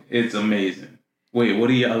all time. It's amazing. Wait, what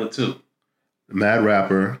are your other 2? The Mad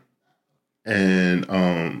Rapper and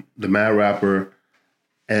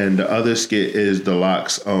the other skit is the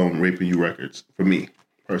Lox Raping You Records, for me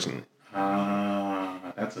personally.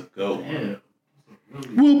 That's a good one.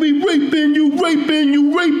 We'll be raping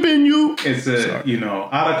you. It's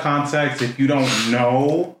out of context, if you don't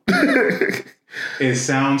know, It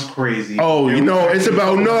sounds crazy. Oh, it's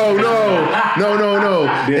about no.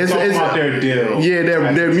 They're It's talking about their deal. Yeah,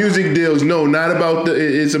 their music deals. No, not about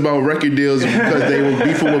it's about record deals because they were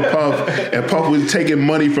beefing with Puff and Puff was taking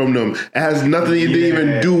money from them. It has nothing to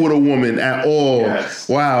even do with a woman at all. Yes.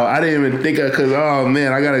 Wow, I didn't even think of because oh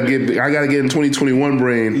man, I gotta get in 2021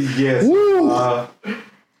 brain. Yes. Woo.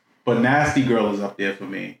 But Nasty Girl is up there for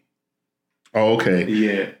me. Oh, okay.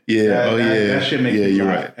 Yeah. That shit makes me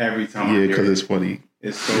laugh every time. Yeah, because it's funny.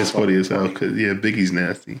 It's so it's funny as hell. Because Biggie's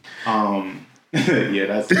nasty. Yeah,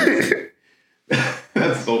 that's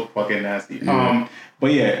that's so fucking nasty. Yeah.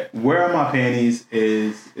 But yeah, Where Are My Panties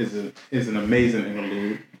is an amazing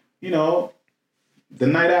interlude. The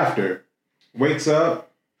night after, wakes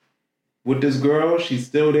up with this girl. She's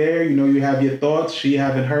still there. You have your thoughts. She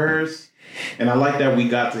having hers. And I like that we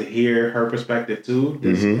got to hear her perspective too.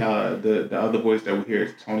 The other voice that we hear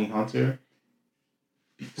is Tony Hunter.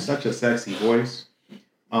 Such a sexy voice.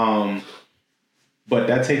 But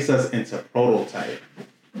that takes us into Prototype.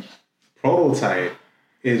 Prototype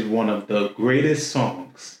is one of the greatest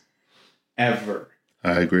songs ever.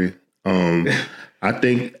 I agree. I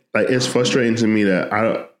think it's frustrating to me that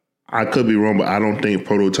I could be wrong, but I don't think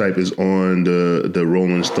Prototype is on the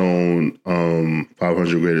Rolling Stone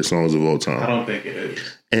 500 greatest songs of all time. I don't think it is.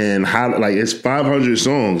 And how it's 500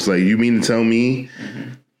 songs. You mean to tell me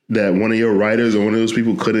that one of your writers or one of those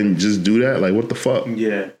people couldn't just do that? What the fuck?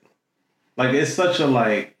 Yeah. It's such a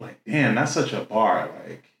damn, that's such a bar.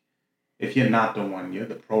 If you're not the one, you're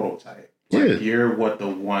the prototype. You're what the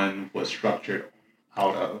one was structured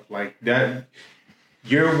out of. That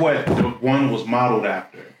you're what the one was modeled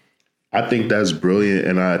after. I think that's brilliant,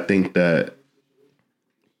 and I think that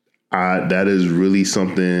that is really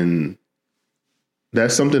something.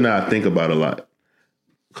 That's something that I think about a lot.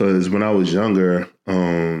 Because when I was younger,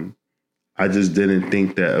 I just didn't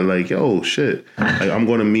think that oh shit, I'm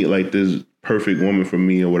going to meet this perfect woman for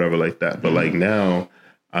me or whatever like that. But now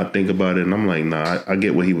I think about it and I'm like, nah, I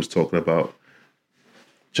get what he was talking about.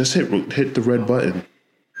 Just hit the red button.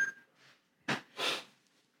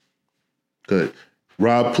 Good.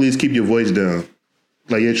 Rob, please keep your voice down.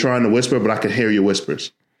 You're trying to whisper, but I can hear your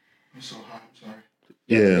whispers. I'm so hot. I'm sorry.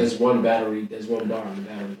 Yeah. There's one battery. There's one bar on the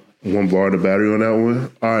battery. One bar of the battery on that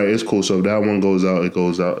one? All right, it's cool. So if that one goes out, it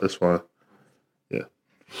goes out. That's fine. Yeah.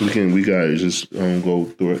 We got to just go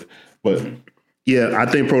through it. But yeah, I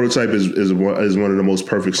think Prototype is one of the most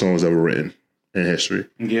perfect songs ever written in history.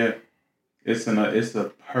 Yeah. It's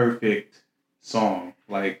a perfect song.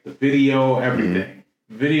 The video, everything.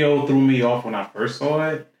 Video threw me off when I first saw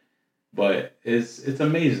it, but it's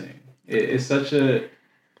amazing. It's such a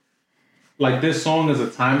this song is a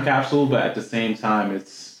time capsule, but at the same time,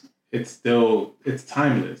 it's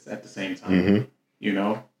timeless. At the same time,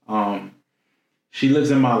 She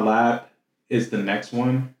Lives in My Lap is the next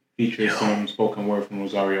one. Features some spoken word from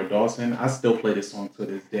Rosario Dawson. I still play this song to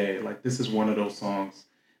this day. This is one of those songs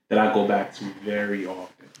that I go back to very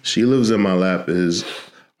often. She Lives in My Lap is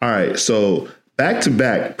all right. So. Back to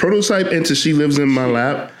back, Prototype into She Lives in My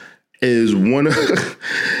Lap is one of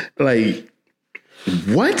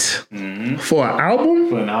what? Mm-hmm. For an album?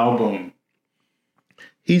 For an album.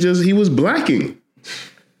 He was blacking.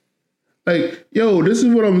 This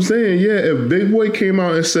is what I'm saying. Yeah, if Big Boy came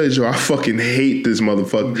out and said, yo, I fucking hate this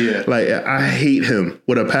motherfucker. Yeah. I hate him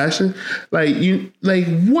with a passion.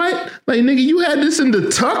 What? Nigga, you had this in the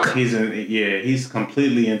tuck? He's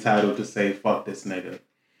completely entitled to say, fuck this nigga.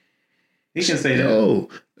 He can say that.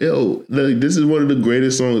 Yo, this is one of the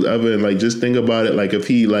greatest songs ever. And just think about it. If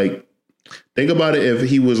he think about it, if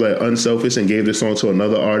he was unselfish and gave this song to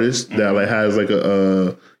another artist that has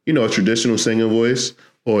a traditional singing voice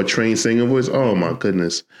or a trained singing voice. Oh my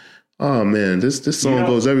goodness. Oh man, this song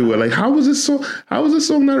goes everywhere. How was this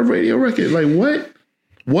song not a radio record? What?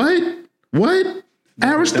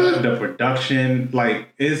 Arista? The production,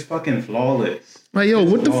 is fucking flawless.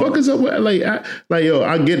 What the fuck is up with,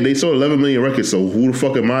 I get they sold 11 million records, so who the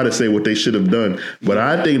fuck am I to say what they should have done? But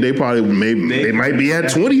I think they probably they might be at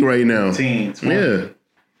 20 right now. 20. Yeah.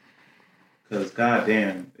 Because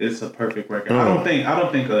goddamn, it's a perfect record. I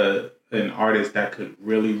don't think an artist that could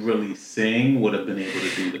really, really sing would have been able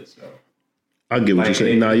to do this though. I get what you're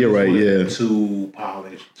saying. Nah, you're right. Yeah, too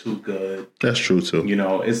polished, too good. That's true too.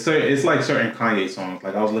 It's like certain Kanye songs.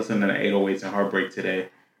 I was listening to 808s and Heartbreak today,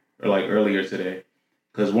 or earlier today,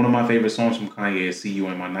 because one of my favorite songs from Kanye is "See You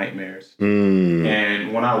in My Nightmares."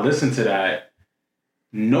 And when I listened to that,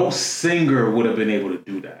 no singer would have been able to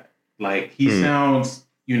do that. He sounds,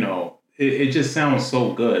 it just sounds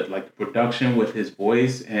so good. The production with his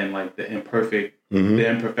voice and the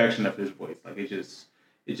imperfection of his voice.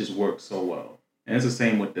 It just works so well. And it's the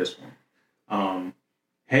same with this one.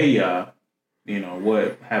 Hey Ya,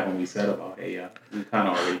 what haven't we said about Hey Ya? We kind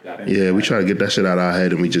of already got into Yeah, we that. try to get that shit out of our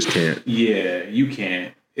head and we just can't. Yeah, you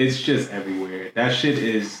can't. It's just everywhere. That shit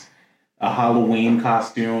is a Halloween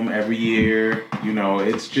costume every year.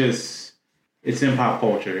 It's in pop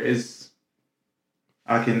culture.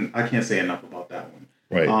 I can't say enough about that one.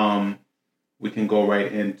 Right. We can go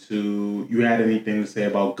right into. You had anything to say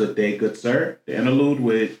about Good Day, Good Sir? The interlude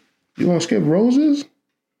with. You want to skip Roses?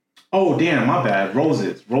 Oh damn, my bad.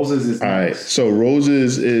 Roses. Roses is All right. nice. So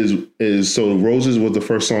Roses Roses was the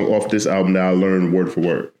first song off this album that I learned word for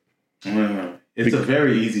word. It's a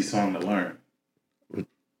very easy song to learn.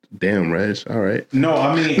 Damn, Reg. All right. No,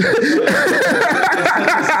 I mean,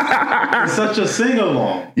 it's such a sing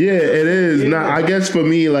along. Yeah, it is. Yeah. Now, I guess for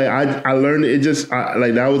me, like I learned it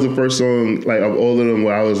that was the first song like of all of them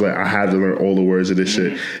where I was like I had to learn all the words of this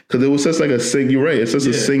shit because it was such like a sing. You're right. It's such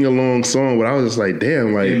a sing along song, but I was just like,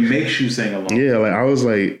 damn, like It makes you sing along. yeah, like I was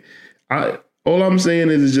like, all I'm saying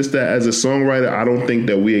is just that as a songwriter, I don't think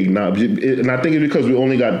that we acknowledge it, and I think it's because we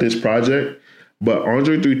only got this project. But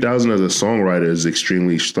Andre 3000 as a songwriter is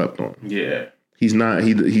extremely slept on. Yeah. He's not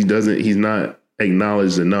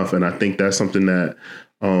acknowledged enough, and I think that's something that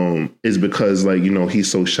is because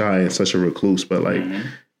he's so shy and such a recluse. But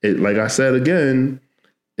like I said again,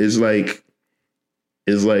 is like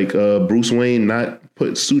Bruce Wayne not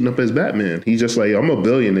suiting up as Batman. He's just like, I'm a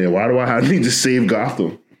billionaire. Why do I need to save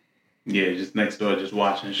Gotham? Yeah, just next door, just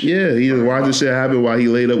watching shit. Yeah, he just watched the shit happen while he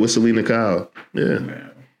laid up with Selena Kyle. Yeah, Man.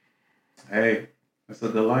 Hey, that's a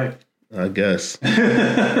good life. I guess.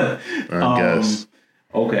 I guess.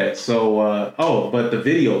 Okay, so but the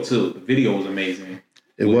video too. The video was amazing.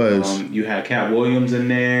 It was. You had Cat Williams in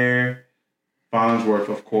there, Farnsworth,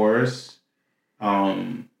 of course.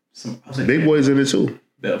 Big Boy's in it too.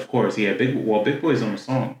 Of course, yeah. Big Boy's on the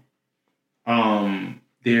song.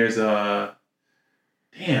 There's damn,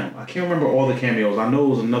 I can't remember all the cameos. I know it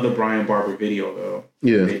was another Brian Barber video though.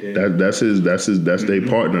 Yeah, that's their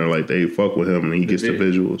partner. Like they fuck with him and he gets the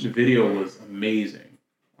visuals. The video was amazing.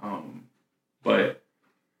 But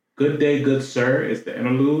Good Day, Good Sir is the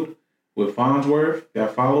interlude with Farnsworth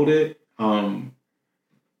that followed it.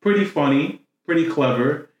 Pretty funny, pretty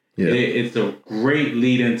clever. Yeah. It's a great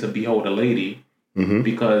lead into Behold a Lady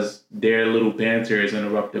because their little banter is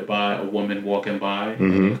interrupted by a woman walking by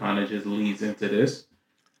and it kind of just leads into this.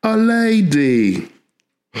 A lady.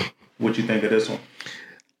 What you think of this one?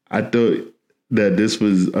 I thought that this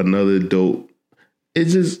was another dope. It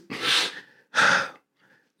just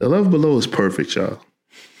The Love Below is perfect, y'all.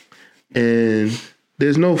 And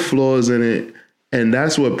there's no flaws in it. And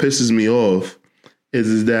that's what pisses me off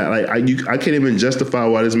is that like I can't even justify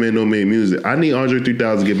why this man don't make music. I need Andre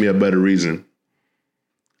 3000 to give me a better reason.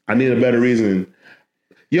 I need a better reason.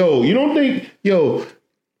 Yo, you don't think,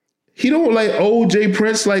 he don't like owe Jay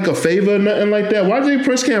Prince like a favor or nothing like that. Why Jay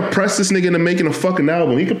Prince can't press this nigga into making a fucking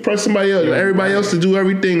album? He could press somebody else, everybody else to do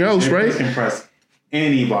everything else, Jay right? Prince can press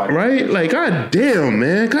anybody. Right? Like, god damn,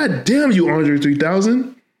 man. God damn you, Andre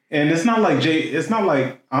 3000. And it's not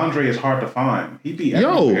like Andre is hard to find. He be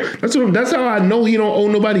everywhere. That's how I know he don't owe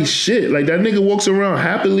nobody shit. Like that nigga walks around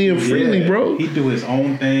happily and freely, bro. He do his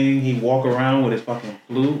own thing. He walk around with his fucking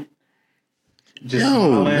flute. Just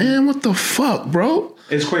smiling. Man, what the fuck, bro?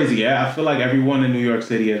 It's crazy. Yeah, I feel like everyone in New York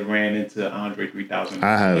City has ran into Andre 3000.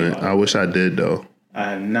 I haven't. I wish I did though.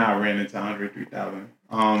 I have not ran into Andre 3000.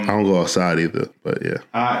 I don't go outside either, but yeah.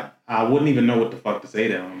 I wouldn't even know what the fuck to say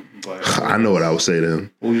to him. But I know what I would say to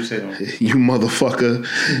him. What would you say to him? You motherfucker.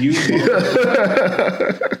 You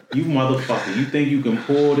motherfucker. You think you can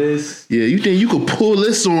pull this? Yeah, you think you could pull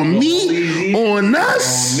this on me? On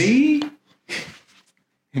us? On me?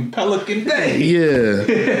 In Pelican Bay.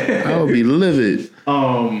 Yeah. I would be livid.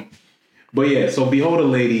 But yeah, so Behold a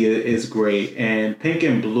Lady is great. And Pink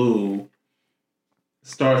and Blue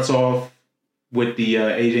starts off with the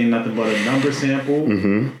Age Ain't Nothing But a Number sample.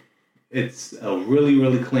 Mm-hmm. It's a really,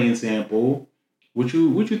 really clean sample. What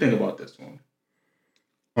you think about this one?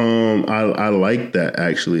 I like that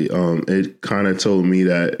actually. It kind of told me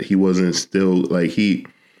that he wasn't still like he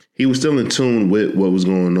was still in tune with what was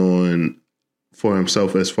going on for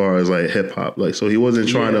himself as far as like hip hop. Like so he wasn't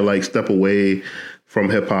trying to like step away from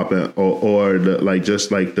hip hop or the, like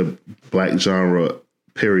just like the black genre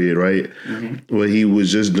period, right? Mm-hmm. What he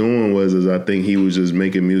was just doing was I think he was just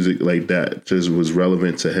making music like that just was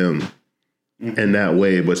relevant to him in that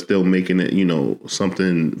way, but still making it,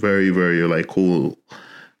 something very, very like cool.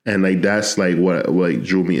 And like that's like what like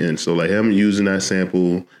drew me in. So like him using that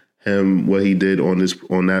sample, what he did on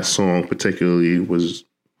that song particularly was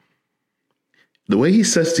the way he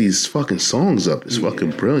sets these fucking songs up is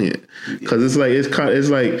fucking brilliant. Because it's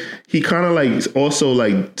like he kind of like also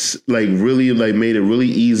like really like made it really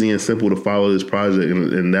easy and simple to follow this project,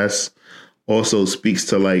 and that's also speaks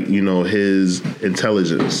to like, you know, his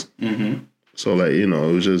intelligence. Mm-hmm. So like, you know,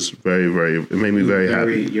 it was just it made me very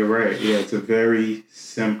happy. You're right. Yeah, it's a very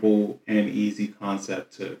simple and easy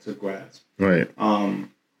concept to grasp. Right.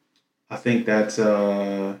 I think that's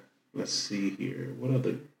let's see here. What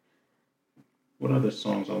other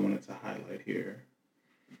songs I wanted to highlight here?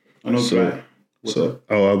 I know I was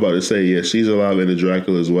about to say, yeah, She's Alive and the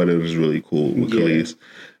Dracula's Wedding is really cool with Khalees,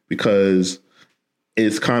 because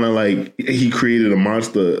it's kind of like he created a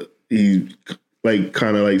monster. He like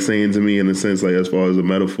kind of like saying to me in a sense, like as far as a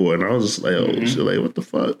metaphor, and I was just like, oh shit, like what the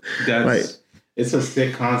fuck? It's a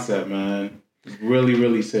sick concept, man. Really,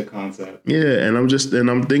 really sick concept. Yeah, and I'm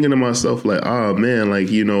thinking to myself like, oh man, like,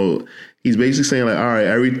 you know, he's basically saying like, all right,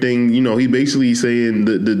 everything, you know, he basically saying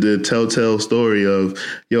the telltale story of,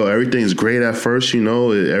 yo, everything's great at first, you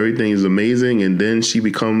know, everything is amazing, and then she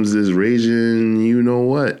becomes this raging, you know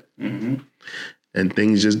what, and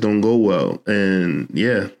things just don't go well, and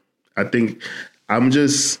yeah, I think I want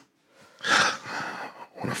to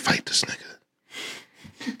fight this nigga.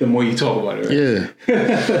 The more you talk about it, right?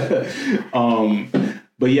 Yeah.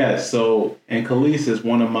 But yeah, so, and Khalees is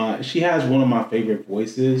she has one of my favorite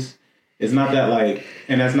voices. It's not that like,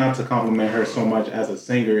 and that's not to compliment her so much as a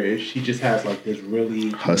singer. She just has like this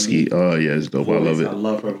really husky. Oh yeah, it's dope. Voice. I love it. I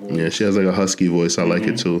love her voice. Yeah, she has like a husky voice. I like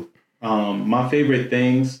it too. My Favorite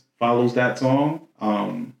Things follows that song.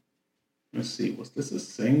 Let's see, was this a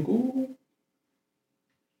single?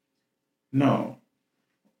 No.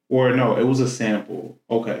 Or no, it was a sample.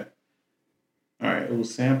 Okay. All right, it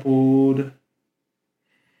was sampled.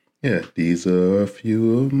 Yeah, these are a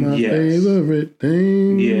few of my favorite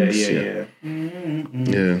things. Yeah.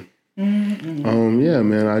 Yeah. Yeah,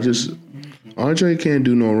 man. Andre can't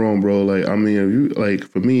do no wrong, bro. Like, I mean, if you like,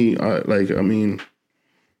 for me,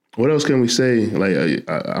 what else can we say? Like,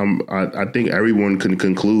 I think everyone can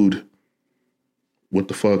conclude what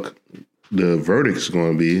the fuck the verdict's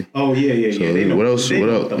going to be. Oh yeah. So they know what else? They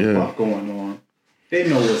know what the fuck going on. They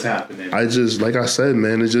know what's happening. Like I said,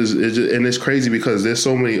 man, it's just, and it's crazy because there's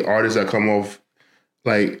so many artists that come off.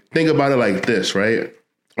 Like, think about it like this, right?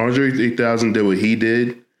 Andre 3000 did what he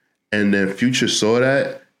did, and then Future saw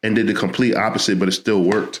that and did the complete opposite, but it still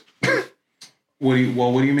worked. What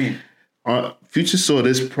do you mean? Future saw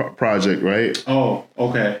this project, right? Oh,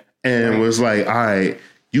 okay. And was like, all right,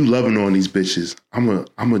 you loving on these bitches. I'm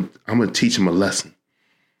gonna teach them a lesson.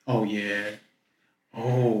 Oh yeah.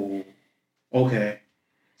 Oh, okay.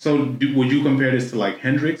 So would you compare this to like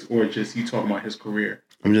Hendrix, or just you talking about his career?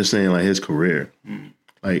 I'm just saying like his career.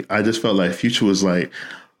 Like, I just felt like Future was like,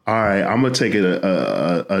 all right, I'm gonna take it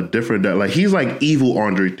a different, like, he's like evil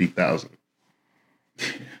Andre 3000.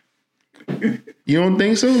 You don't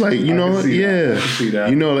think so? Like, you know, yeah.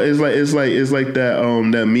 You know, it's like that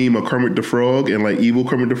that meme of Kermit the Frog, and like evil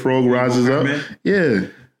Kermit the Frog rises up. Yeah,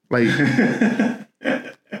 like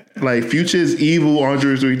like Future's evil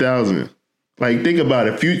Andre 3000. Like, think about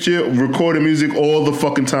it. Future recording music all the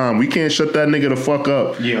fucking time. We can't shut that nigga the fuck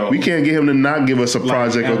up. Yo. We can't get him to not give us a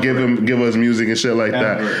project or give us music and shit like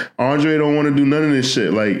that. Andre don't want to do none of this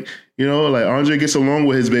shit. Like, you know, like Andre gets along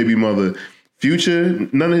with his baby mother. Future,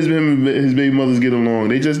 none of his baby mothers get along.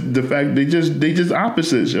 They just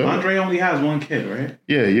opposites, yo. Andre only has one kid, right?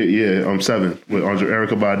 Yeah. 7 with Erykah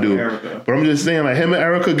Badu. But I'm just saying, like, him and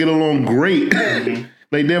Erykah get along great.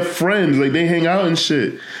 Like, they're friends. Like, they hang out and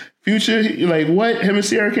shit. Future, like, what? Him and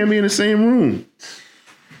Ciara can't be in the same room.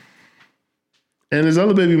 And his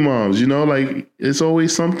other baby moms, you know, like, it's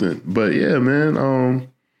always something. But yeah, man,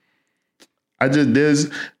 there's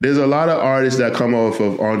a lot of artists that come off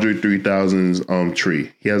of Andre 3000's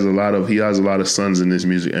tree. He has a lot of sons in this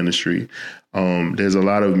music industry. There's a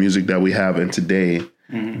lot of music that we have in today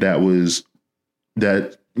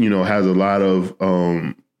that you know, has a lot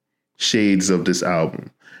of shades of this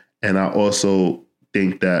album. And I also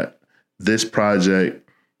think that this project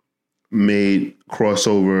made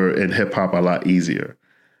crossover in hip hop a lot easier,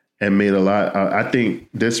 and made a lot. I think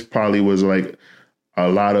this probably was like a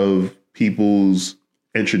lot of people's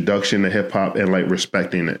introduction to hip hop and like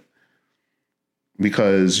respecting it,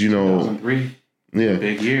 because, you know, 2003,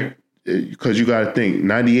 big year. Because you got to think,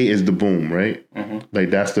 98 is the boom, right?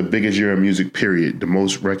 Like, that's the biggest year of music, period. The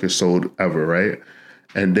most records sold ever, right?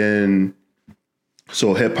 And then,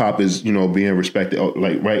 so hip hop is, you know, being respected,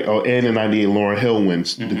 like, right? Oh, and in 98, Lauryn Hill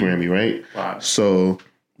wins the Grammy, right? Wow. So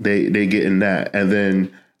they get in that. And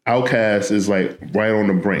then Outkast is like right on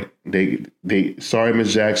the brink. They Sorry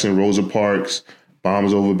Miss Jackson, Rosa Parks,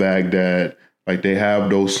 Bombs Over Baghdad, Like they have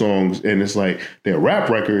those songs, and it's like they're rap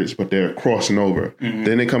records, but they're crossing over. Mm-hmm.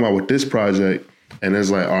 Then they come out with this project, and it's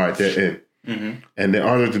like, all right, they're in. Mm-hmm. And then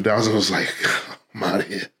Andre 3000 was like, I'm out of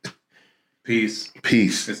here. Peace.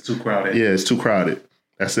 It's too crowded. Yeah, it's too crowded.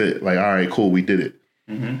 That's it. Like, all right, cool, we did it.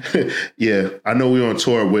 Mm-hmm. Yeah, I know we on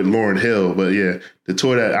tour with Lauryn Hill, but yeah, the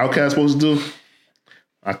tour that Outkast supposed to do,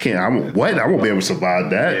 I can't. I won't be able to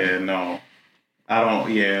survive that. Yeah, no, I don't.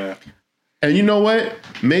 Yeah. And you know what?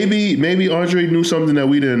 Maybe Andre knew something that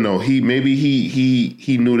we didn't know. He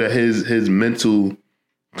knew that his mental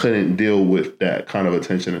couldn't deal with that kind of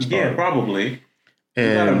attention and stuff. Yeah, probably. And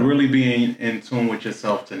you gotta really be in tune with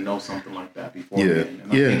yourself to know something like that beforehand.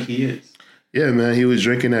 And I think he is. Yeah, man. He was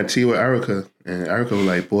drinking that tea with Erica, and Erica was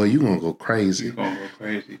like, "Boy, you gonna go crazy. You're gonna go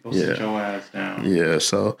crazy. Go sit your ass down." Yeah,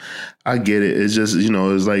 so I get it. It's just,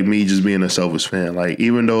 it's like me just being a selfish fan. Like,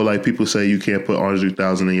 even though like people say you can't put Andre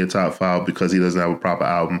 3000 in your top 5 because he doesn't have a proper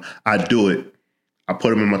album, I do it. I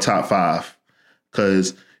put him in my top 5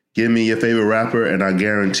 because give me your favorite rapper, and I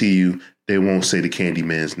guarantee you they won't say the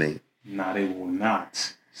Candyman's name. Nah, they will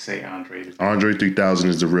not say Andre. Andre 3000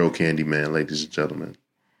 is the real Candyman, ladies and gentlemen.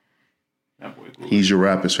 That boy cool. He's your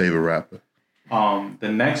rapper's favorite rapper. The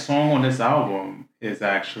next song on this album is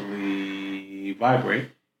actually Vibrate.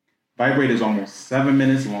 Vibrate is almost 7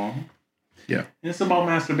 minutes long. Yeah. And it's about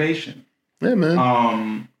masturbation. Yeah,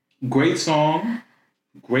 man. Great song.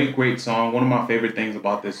 Great song. One of my favorite things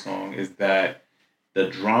about this song is that the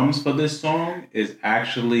drums for this song is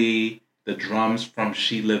actually the drums from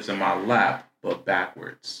She Lives in My Lap, but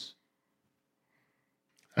backwards.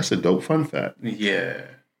 That's a dope fun fact. Yeah.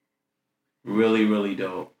 Really, really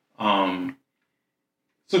dope.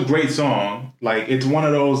 It's a great song. Like, it's one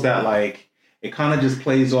of those that, like, it kind of just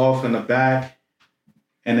plays off in the back,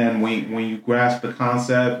 and then when you grasp the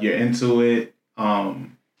concept, you're into it.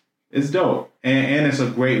 It's dope, and it's a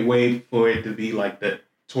great way for it to be like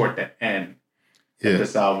toward the end of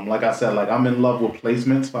this album. Like I said, like I'm in love with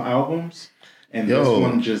placements for albums, and this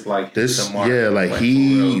one just like hits the mark. Yeah, like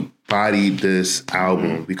he bodied this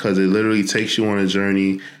album because it literally takes you on a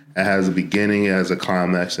journey. It has a beginning, it has a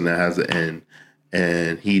climax, and it has an end.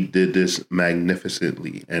 And he did this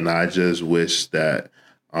magnificently. And I just wish that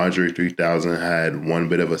Andre 3000 had one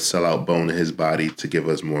bit of a sellout bone in his body to give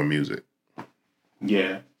us more music.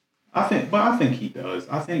 Yeah. I think he does.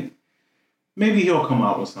 I think maybe he'll come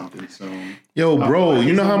out with something soon. Yo, bro,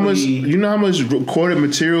 you know how much recorded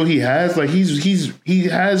material he has? Like he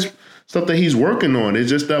has stuff that he's working on. It's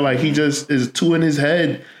just that like he just is too in his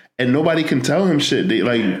head and nobody can tell him shit.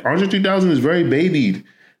 Andre 3000 is very babied.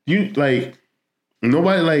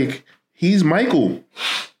 Nobody, like, he's Michael.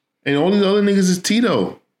 And all these other niggas is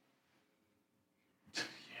Tito. Yeah.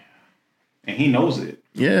 And he knows it.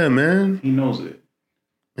 Yeah, man. He knows it.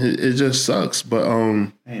 It just sucks. But,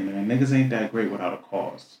 hey, man, niggas ain't that great without a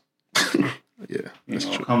cause. Yeah, that's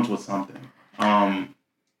true. It comes with something. I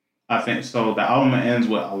think, so the album ends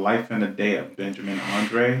with A Life and a Day of Benjamin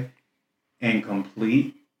Andre.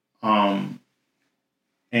 Incomplete.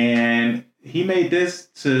 And he made this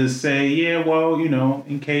to say, yeah, well,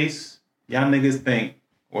 in case y'all niggas think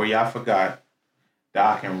or y'all forgot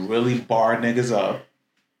that I can really bar niggas up,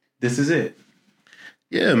 this is it.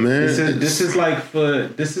 Yeah, man. This is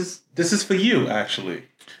for you, actually.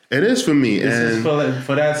 It is for me. This is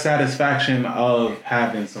for that satisfaction of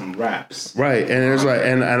having some raps. Right. And it's like,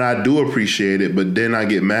 and I do appreciate it, but then I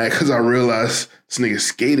get mad because I realize this nigga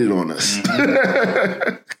skated on us.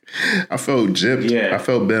 Mm-hmm. I felt gypped. Yeah. I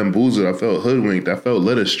felt bamboozled. I felt hoodwinked. I felt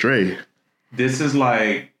led astray. This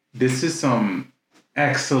is some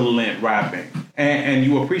excellent rapping. And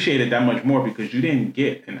you appreciate it that much more because you didn't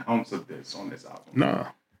get an ounce of this on this album. Nah.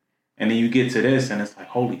 And then you get to this and it's like,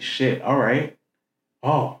 holy shit, all right.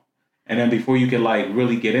 Oh. And then before you can like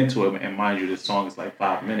really get into it, and mind you, this song is like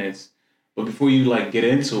 5 minutes, but before you like get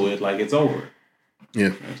into it, like it's over. Yeah.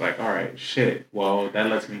 And it's like, all right, shit. Well, that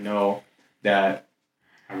lets me know that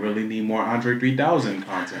I really need more Andre 3000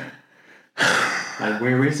 content. Like,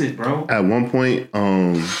 where is it, bro? At one point,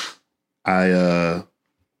 I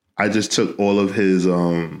just took all of his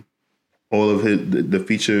the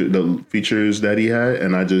features that he had,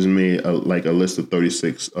 and I just made a list of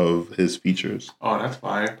 36 of his features. Oh, that's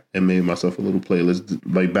fire! And made myself a little playlist,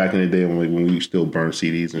 like back in the day when we still burn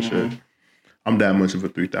CDs and shit. I'm that much of a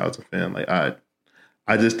 3000 fan. Like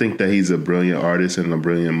I just think that he's a brilliant artist and a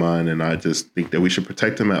brilliant mind, and I just think that we should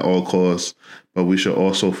protect him at all costs, but we should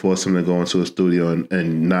also force him to go into a studio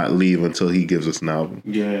and not leave until he gives us an album.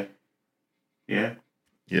 Yeah.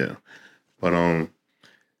 But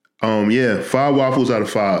yeah, 5 waffles out of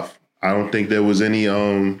 5. I don't think there was any.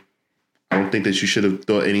 I don't think that you should have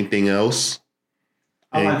thought anything else.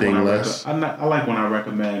 I Anything less? I like when I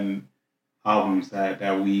recommend albums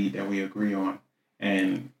that we agree on,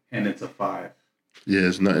 and it's a 5. Yeah,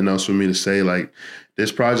 there's nothing else for me to say. Like,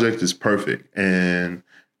 this project is perfect, and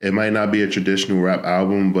it might not be a traditional rap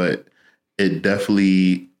album, but it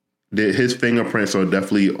definitely, his fingerprints are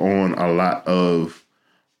definitely on a lot of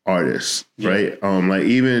artists, right? Like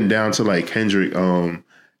even down to like Kendrick,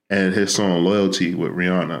 and his song "Loyalty" with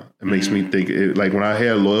Rihanna. It makes me think. Like when I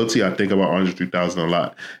hear "Loyalty," I think about Andre 3000 a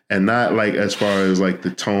lot, and not like as far as like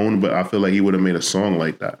the tone, but I feel like he would have made a song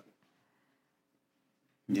like that.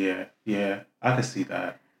 Yeah, I could see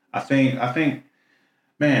that. I think,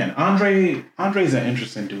 man, Andre's an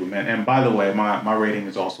interesting dude, man. And by the way, my rating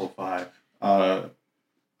is also 5.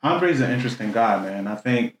 Andre's an interesting guy, man. I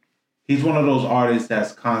think he's one of those artists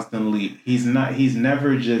that's constantly, he's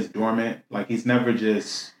never just dormant. Like he's never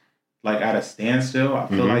just like at a standstill. I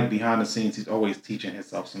feel like behind the scenes, he's always teaching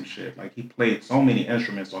himself some shit. Like he played so many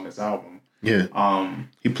instruments on this album. Yeah.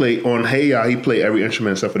 He played on Hey Ya, he played every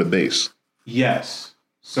instrument except for the bass. Yes.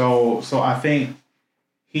 So I think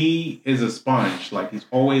he is a sponge. Like he's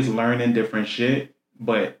always learning different shit.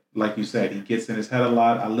 But like you said, he gets in his head a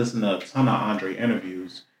lot. I listened to a ton of Andre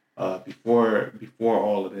interviews before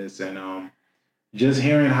all of this, and just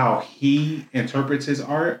hearing how he interprets his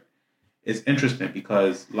art is interesting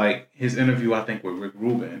because like his interview, I think with Rick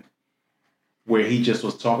Rubin, where he just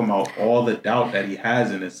was talking about all the doubt that he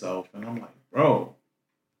has in himself, and I'm like, bro,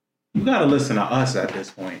 you gotta listen to us at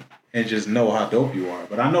this point and just know how dope you are.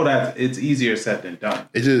 But I know that it's easier said than done.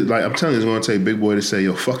 It's just like I'm telling you, it's gonna take Big Boy to say,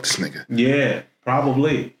 "Yo, fuck this nigga." Yeah,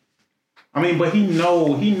 probably. I mean, but he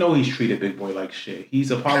know he's treated Big Boy like shit.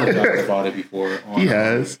 He's apologized about it before. He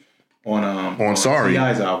has on Sorry.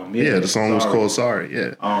 T.I.'s album. Yeah, the song was called Sorry.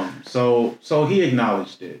 Yeah. So he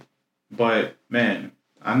acknowledged it, but man,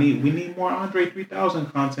 we need more Andre 3000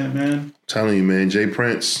 content, man. I'm telling you, man, Jay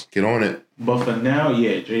Prince, get on it. But for now,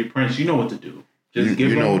 yeah, Jay Prince, you know what to do. Just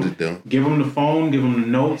you know what to do. Give him the phone, give him the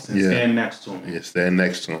notes, and stand next to him. Yeah, stand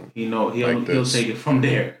next to him. He'll take it from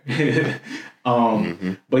there.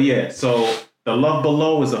 But yeah, so The Love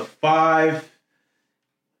Below is a 5.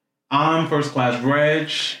 I'm First Class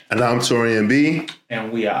Reg. And I'm Torian B.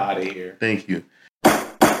 And we are out of here. Thank you.